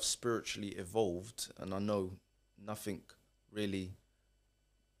because I've spiritually evolved and I know nothing really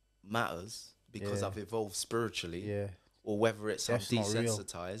matters because I've evolved spiritually, or whether it's I'm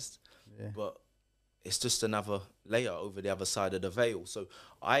desensitized, but it's just another layer over the other side of the veil. So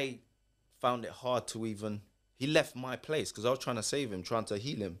I found it hard to even. He left my place because I was trying to save him, trying to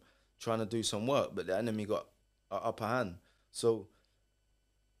heal him, trying to do some work, but the enemy got an upper hand. So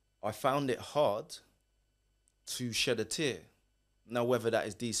I found it hard to shed a tear. Now, whether that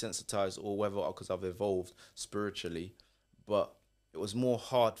is desensitized or whether because I've evolved spiritually, but it was more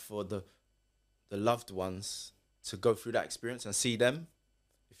hard for the loved ones to go through that experience and see them.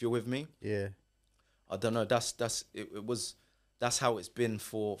 If you're with me, yeah. I don't know. That's how it's been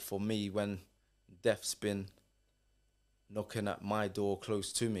for me when death's been knocking at my door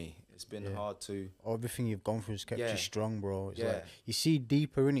close to me. It's been hard to. Everything you've gone through has kept you strong, bro. It's Yeah. like you see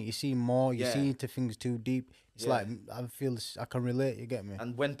deeper in it. You see more. You see into things too deep. It's like I feel I can relate. You get me?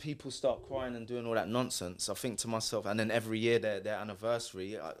 And when people start crying and doing all that nonsense, I think to myself. And then every year their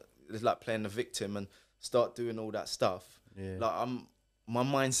anniversary, it's like playing the victim and start doing all that stuff. Yeah. Like my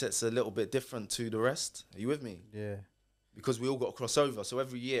mindset's a little bit different to the rest. Are you with me? Yeah. Because we all got to cross over. So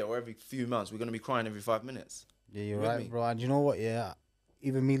every year or every few months, we're gonna be crying every 5 minutes. Yeah, you're right, bro. And you know what? Yeah,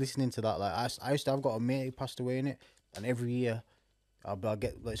 even me listening to that, like I used to. I've got a mate who passed away in it, and every year, I'll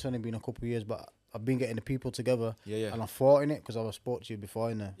get. Like, it's only been a couple of years, but I've been getting the people together. Yeah. And I fought in it because I was spoke to you before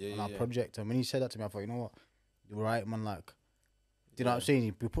in there Yeah, on our project. And when he said that to me, I thought, you know what, you're right, man. Like, do you know what I'm saying?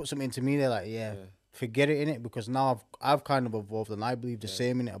 You put something to me there, like, forget it in it because now I've kind of evolved and I believe the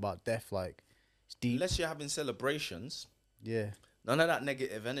same in it about death. Like, it's deep. Unless you're having celebrations, Yeah. none of that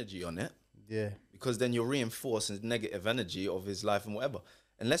negative energy on it. Yeah. Because then you're reinforcing negative energy of his life and whatever.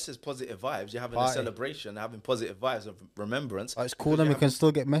 Unless there's positive vibes, you're having a Party. celebration, having positive vibes of remembrance. Oh, it's cool. Then we can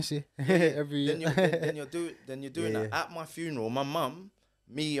still get messy every year. Then you're doing that. At my funeral, my mum,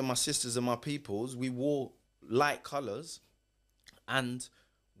 me and my sisters and my peoples, we wore light colours, and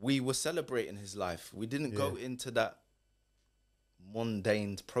we were celebrating his life. We didn't go into that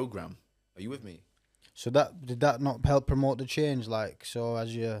mundane program. Are you with me? So did that not help promote the change? Like, so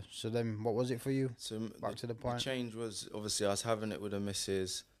then what was it for you? So back to the point. The change was obviously I was having it with a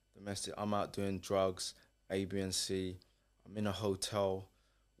missus, domestic. I'm out doing drugs, A, B, and C. I'm in a hotel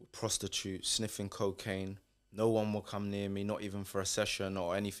with prostitutes, sniffing cocaine. No one will come near me, not even for a session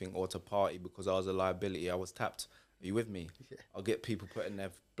or anything or to party because I was a liability. I was tapped. Are you with me? Yeah. I'll get people putting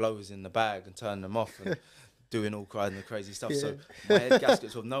their blowers in the bag and turning them off and doing all kinds of crazy stuff. So my head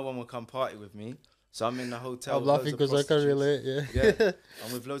gaskets off. No one will come party with me. So I'm in the hotel. I'm laughing because I can relate, yeah.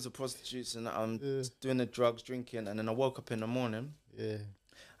 I'm with loads of prostitutes and I'm doing the drugs, drinking. And then I woke up in the morning. Yeah.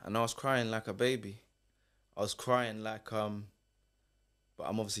 And I was crying like a baby. I was crying like, but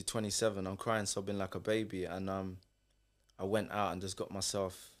I'm obviously 27. I'm crying, sobbing like a baby. And I went out and just got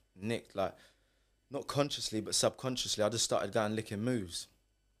myself nicked, like, not consciously, but subconsciously. I just started going licking moves.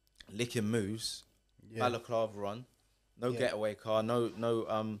 Balaclava on. No getaway car,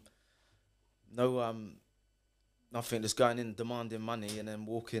 nothing, just going in demanding money and then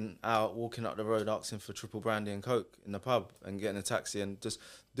walking up the road asking for triple brandy and coke in the pub and getting a taxi and just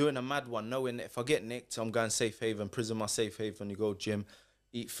doing a mad one, knowing that if I get nicked, I'm going safe haven. Prison, my safe haven. You go gym,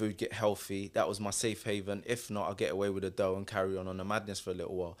 eat food, get healthy. That was my safe haven. If not, I'll get away with the dough and carry on the madness for a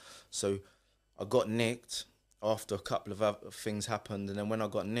little while. So I got nicked after a couple of other things happened, and then when I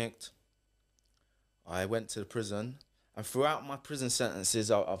got nicked, I went to the prison. And throughout my prison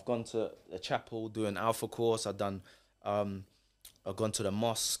sentences, I've gone to the chapel doing Alpha course. I've gone to the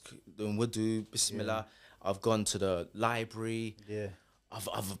mosque doing wudu, Bismillah. Yeah. I've gone to the library. Yeah.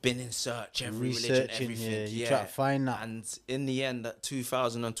 I've been in search, every religion, everything. Yeah. You try to find that. And in the end, at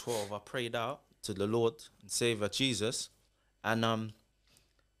 2012, I prayed out to the Lord and Savior Jesus, and I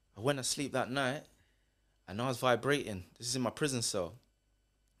went to sleep that night, and I was vibrating. This is in my prison cell.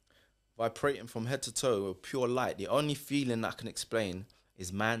 Vibrating from head to toe with pure light. The only feeling I can explain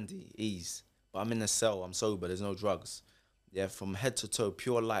is Mandy, ease. But I'm in a cell, I'm sober, there's no drugs. Yeah, from head to toe,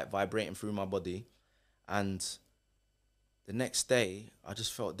 pure light vibrating through my body. And the next day, I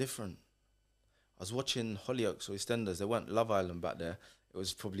just felt different. was watching Hollyoaks or EastEnders. They weren't Love Island back there. It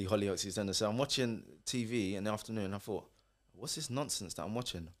was probably Hollyoaks, EastEnders. So I'm watching TV in the afternoon. And I thought, what's this nonsense that I'm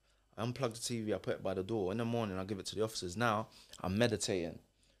watching? I unplug the TV, I put it by the door. In the morning, I give it to the officers. Now, I'm meditating,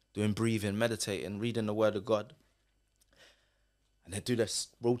 doing breathing, meditating, reading the Word of God. And they do this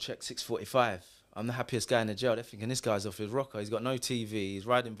roll check 6:45. I'm the happiest guy in the jail. They're thinking, this guy's off his rocker. He's got no TV. He's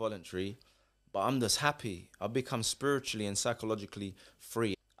riding voluntary. But I'm just happy. I've become spiritually and psychologically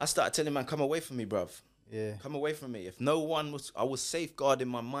free. I started telling man, come away from me, bruv. Yeah. Come away from me. If no one was, I was safeguarding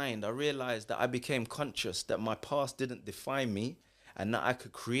my mind. I realized that I became conscious that my past didn't define me and that I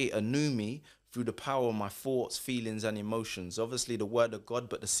could create a new me through the power of my thoughts, feelings, and emotions. Obviously, the Word of God,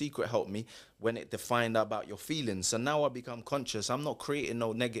 but the secret helped me when it defined about your feelings. So now I become conscious. I'm not creating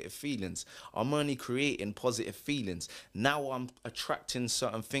no negative feelings. I'm only creating positive feelings. Now I'm attracting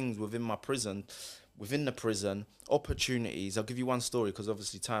certain things within my prison, within the prison, opportunities. I'll give you one story because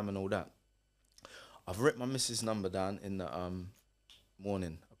obviously time and all that. I've written my missus' number down in the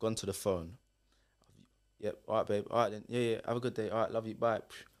morning. I've gone to the phone. Yep, all right, babe. All right, then. Yeah, have a good day. All right, love you. Bye.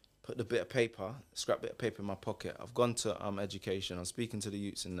 Put the bit of paper, scrap bit of paper in my pocket. I've gone to education. I'm speaking to the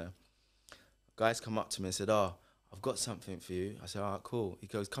youths in there. Guys come up to me and said, oh, I've got something for you. I said, all right, cool. He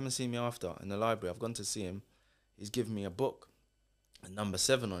goes, come and see me after in the library. I've gone to see him. He's given me a book, number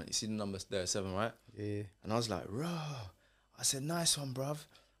 7 on it. You see the number there, 7, right? Yeah. And I was like, raw. I said, nice one, bruv.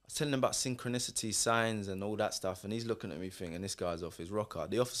 I was telling him about synchronicity, signs, and all that stuff. And he's looking at me thinking, this guy's off his rocker.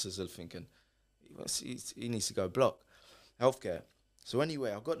 The officers are thinking, he needs to go block. Healthcare. So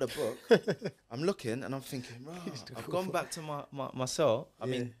anyway, I've got the book. I'm looking and I'm thinking, rah. I've gone back to my cell. I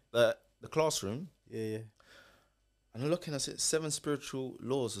mean, the classroom. Yeah. And I'm looking, I said, 7 spiritual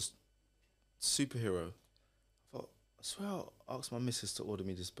laws of superhero. I thought, I swear I asked my missus to order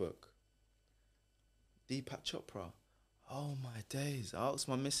me this book. Deepak Chopra. Oh my days. I asked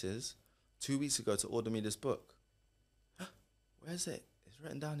my missus 2 weeks ago to order me this book. Where is it? It's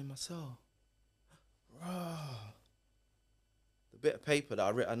written down in my cell. Rah. The bit of paper that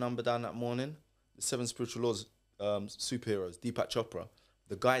I wrote a number down that morning, the 7 spiritual laws, superheroes, Deepak Chopra.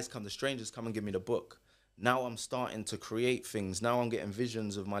 The guys come, the strangers come and give me the book. Now I'm starting to create things. Now I'm getting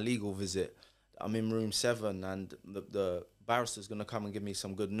visions of my legal visit. I'm in room 7 and the barrister's going to come and give me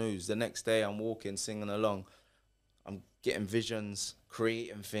some good news. The next day I'm walking, singing along. I'm getting visions,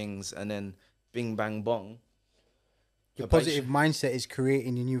 creating things, and then bing, bang, bong. Your positive mindset is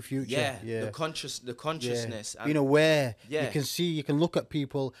creating your new future. Yeah. The consciousness. Yeah. Being aware. Yeah. You can see, you can look at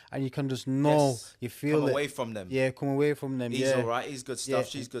people and you can just know, Yes. you feel Come it. away from them. Yeah, come away from them. He's all right. He's good stuff.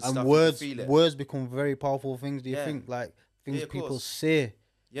 She's good stuff. And You can feel it. words become very powerful things. Do you Yeah. think? Like things of people course. say.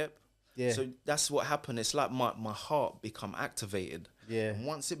 Yep. Yeah. So that's what happened. It's like my heart become activated. Yeah. And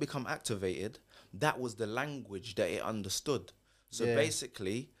once it become activated, that was the language that it understood. So Yeah.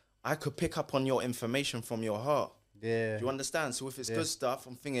 basically, I could pick up on your information from your heart. Yeah. Do you understand? So if it's good stuff,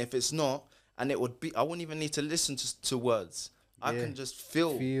 I'm thinking if it's not, and it would be, I wouldn't even need to listen to words. I can just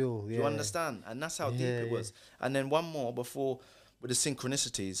feel. Do you understand? And that's how deep it was. And then one more before, with the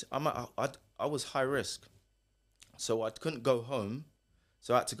synchronicities, I was high risk. So I couldn't go home.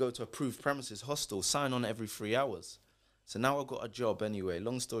 So I had to go to approved premises hostel, sign on every 3 hours. So now I've got a job anyway.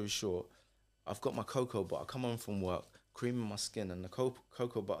 Long story short, I've got my cocoa butter. I come home from work, cream in my skin, and the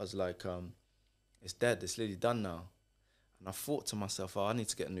cocoa butter's like, it's dead. It's literally done now. And I thought to myself, oh, I need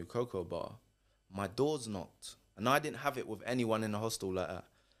to get a new cocoa butter. My door's knocked. And I didn't have it with anyone in the hostel like that.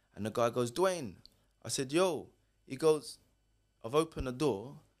 And the guy goes, Dwayne. I said, yo. He goes, I've opened the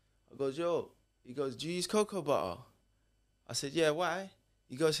door. I goes, yo. He goes, do you use cocoa butter? I said, yeah, why?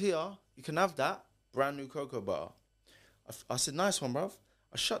 He goes, here, you can have that. Brand new cocoa butter. I said, nice one, bruv.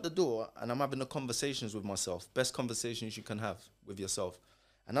 I shut the door and I'm having the conversations with myself. Best conversations you can have with yourself.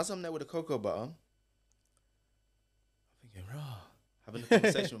 And as I'm there with the cocoa butter, rah, having a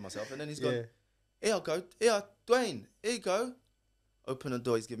conversation with myself, and then he's gone, here I go, here, Dwayne, here you go. Open the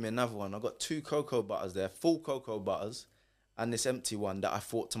door, he's giving me another one. I got 2 cocoa butters there, full cocoa butters, and this empty one that I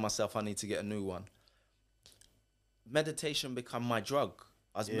thought to myself, I need to get a new one. Meditation become my drug.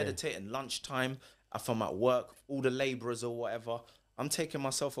 I was meditating lunchtime, if I'm at work, all the labourers or whatever, I'm taking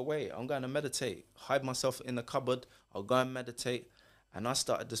myself away. I'm going to meditate, hide myself in the cupboard, I'll go and meditate. And I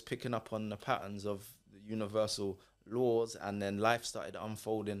started just picking up on the patterns of the universal laws, and then life started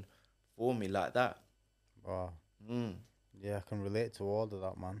unfolding for me like that. Wow. Yeah, I can relate to all of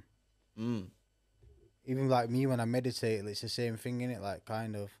that, man. Even like me when I meditate, it's the same thing, innit? Like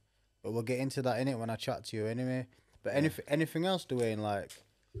kind of. But we'll get into that, innit, when I chat to you anyway. But anything else, Dwayne, like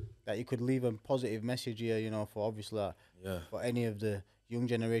that you could leave a positive message here, you know, for obviously for any of the young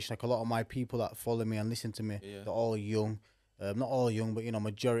generation. Like a lot of my people that follow me and listen to me, they're all young. Not all young, but you know,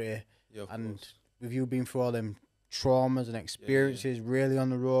 majority. Yeah, and course. with you being through all them traumas and experiences, really on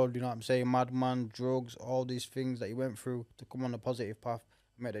the road, you know what I'm saying? Madman, drugs, all these things that you went through to come on a positive path,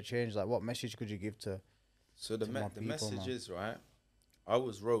 make the change. Like, what message could you give to So my the people, message man? is, right, I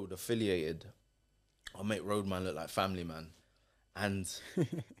was road affiliated. I make roadman look like family man, and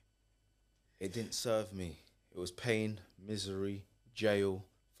it didn't serve me. It was pain, misery, jail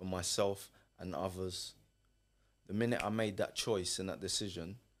for myself and others. The minute I made that choice and that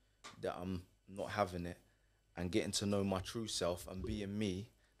decision that I'm not having it and getting to know my true self and being me,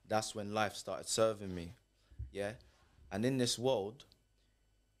 that's when life started serving me. Yeah. And in this world,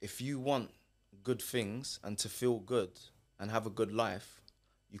 if you want good things and to feel good and have a good life,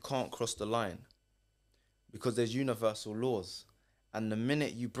 you can't cross the line because there's universal laws. And the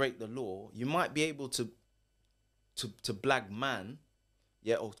minute you break the law, you might be able to blag man,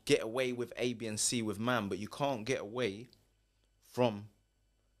 yeah, or get away with A, B, and C with man, but you can't get away from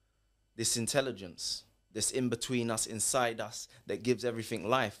this intelligence, this in between us, inside us, that gives everything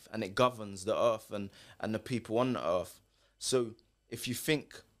life and it governs the earth and the people on the earth. So if you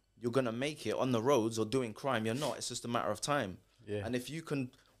think you're gonna make it on the roads or doing crime, you're not. It's just a matter of time. Yeah. And if you can,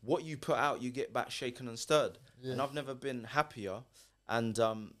 what you put out, you get back shaken and stirred. Yeah. And I've never been happier and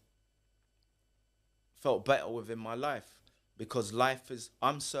felt better within my life because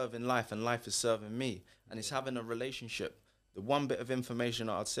I'm serving life and life is serving me, and it's having a relationship. The one bit of information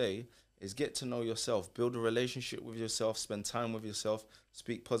I'd say is get to know yourself, build a relationship with yourself, spend time with yourself,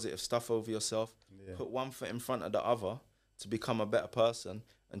 speak positive stuff over yourself, put one foot in front of the other to become a better person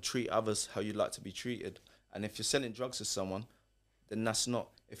and treat others how you'd like to be treated. And if you're selling drugs to someone, then that's not.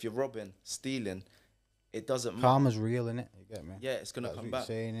 If you're robbing, stealing, it doesn't matter. Karma's real, innit? You get me? Yeah, it's gonna That's come what back.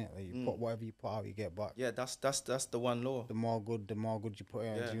 you're saying, it. Like, you put whatever you put out, you get back. Yeah, that's the one law. The more good you put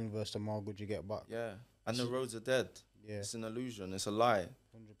out into the universe, the more good you get back. Yeah, and the roads are dead. Yeah. It's an illusion. It's a lie.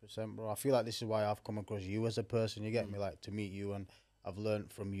 100%, bro. I feel like this is why I've come across you as a person. You get me? Like, to meet you, and I've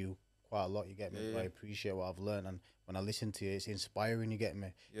learned from you quite a lot. You get me? Yeah, I appreciate what I've learned, and when I listen to you, it's inspiring. You get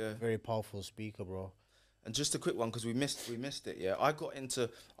me? Yeah. Very powerful speaker, bro. And just a quick one because we missed it. Yeah, I got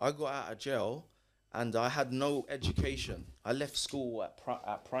out of jail, and I had no education. I left school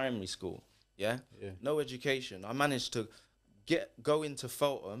at primary school. Yeah. No education. I managed to go into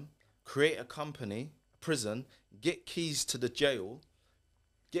Feltham, create a company, prison, get keys to the jail,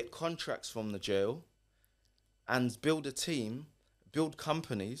 get contracts from the jail, and build a team, build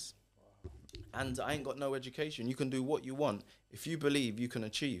companies. And I ain't got no education. You can do what you want. If you believe, you can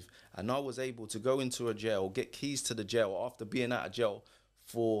achieve. And I was able to go into a jail, get keys to the jail after being out of jail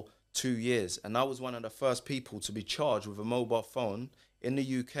for 2 years. And I was one of the first people to be charged with a mobile phone in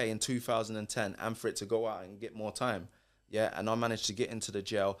the UK in 2010 and for it to go out and get more time. Yeah, and I managed to get into the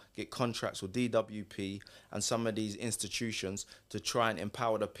jail, get contracts with DWP and some of these institutions to try and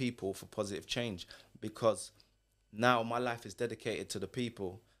empower the people for positive change. Because now my life is dedicated to the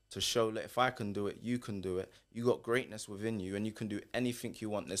people, to show that if I can do it, you can do it. You got greatness within you and you can do anything you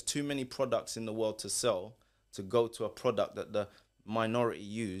want. There's too many products in the world to sell to go to a product that the minority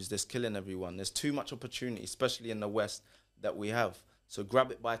use that's killing everyone. There's too much opportunity, especially in the West, that we have. So grab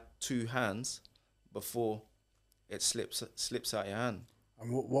it by 2 hands before it slips out your hand.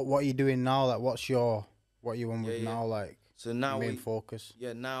 And what are you doing now? Like, what you on with now? Like, so now main focus.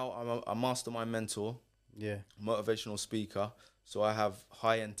 Yeah, now I'm a mastermind mentor. Yeah. Motivational speaker. So I have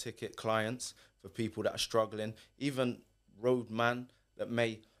high-end ticket clients for people that are struggling, even roadman that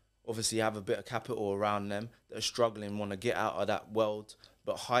may obviously have a bit of capital around them that are struggling, want to get out of that world,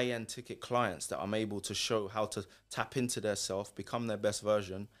 but high-end ticket clients that I'm able to show how to tap into their self, become their best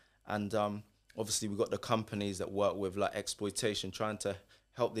version. And obviously we've got the companies that work with like exploitation, trying to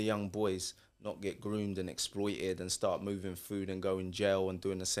help the young boys not get groomed and exploited and start moving food and go in jail and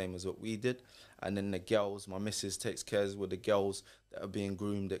doing the same as what we did. And then the girls, my missus takes care with the girls that are being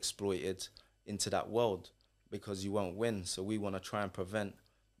groomed, exploited into that world because you won't win. So we want to try and prevent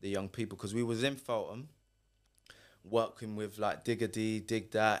the young people, because we was in Feltham working with like Digga D,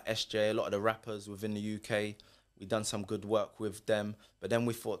 Dig That, SJ, a lot of the rappers within the UK. We done some good work with them, but then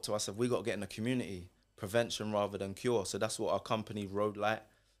we thought to ourselves, we got to get in the community, prevention rather than cure. So that's what our company, Road Light,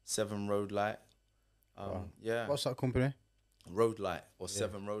 7 Road Light. Wow. Yeah. What's that company? Road Light or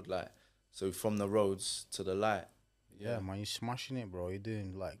 7 Road Light. So from the roads to the light. Yeah, man, you're smashing it, bro. You're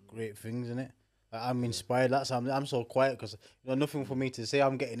doing like great things, innit? Like, I'm inspired. That's I'm so quiet because nothing for me to say.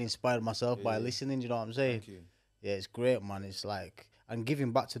 I'm getting inspired myself by listening. You know what I'm saying? Thank you. Yeah, it's great, man. It's like, and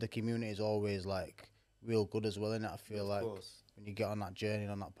giving back to the community is always like real good as well, innit? I feel like when you get on that journey,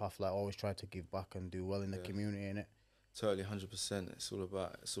 on that path, like always try to give back and do well in the community, innit? Totally, 100%. It's all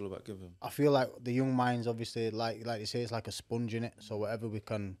about giving. I feel like the young minds, obviously, like you say, it's like a sponge in it. So whatever we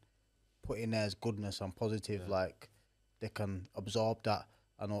can put in there as goodness and positive, like they can absorb that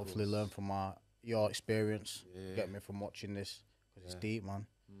and hopefully learn from your experience. Get me from watching this because it's deep, man.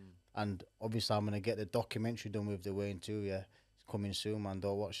 And obviously, I'm gonna get the documentary done with Dwayne too. Yeah, it's coming soon, man.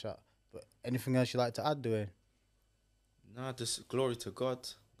 Don't watch that. But anything else you like to add, Dwayne? Nah, just glory to God.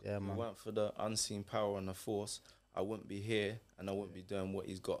 Yeah, If it man. weren't for the unseen power and the force, I wouldn't be here and I wouldn't be doing what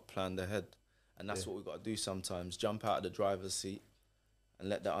he's got planned ahead. And that's what we got to do sometimes. Jump out of the driver's seat and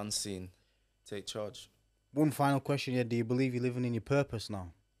let the unseen take charge. One final question, yeah. Do you believe you're living in your purpose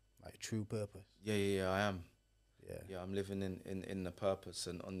now? Like true purpose? Yeah, I am. Yeah. Yeah, I'm living in the purpose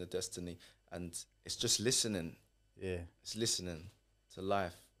and on the destiny. And it's just listening. Yeah. It's listening to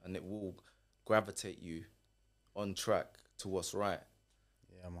life and it will gravitate you on track to what's right.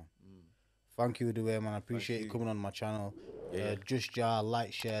 Yeah, man. Thank you, Dwayne, man. I appreciate you coming on my channel. Yeah. Just jar,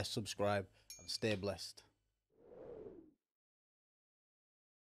 like, share, subscribe, and stay blessed.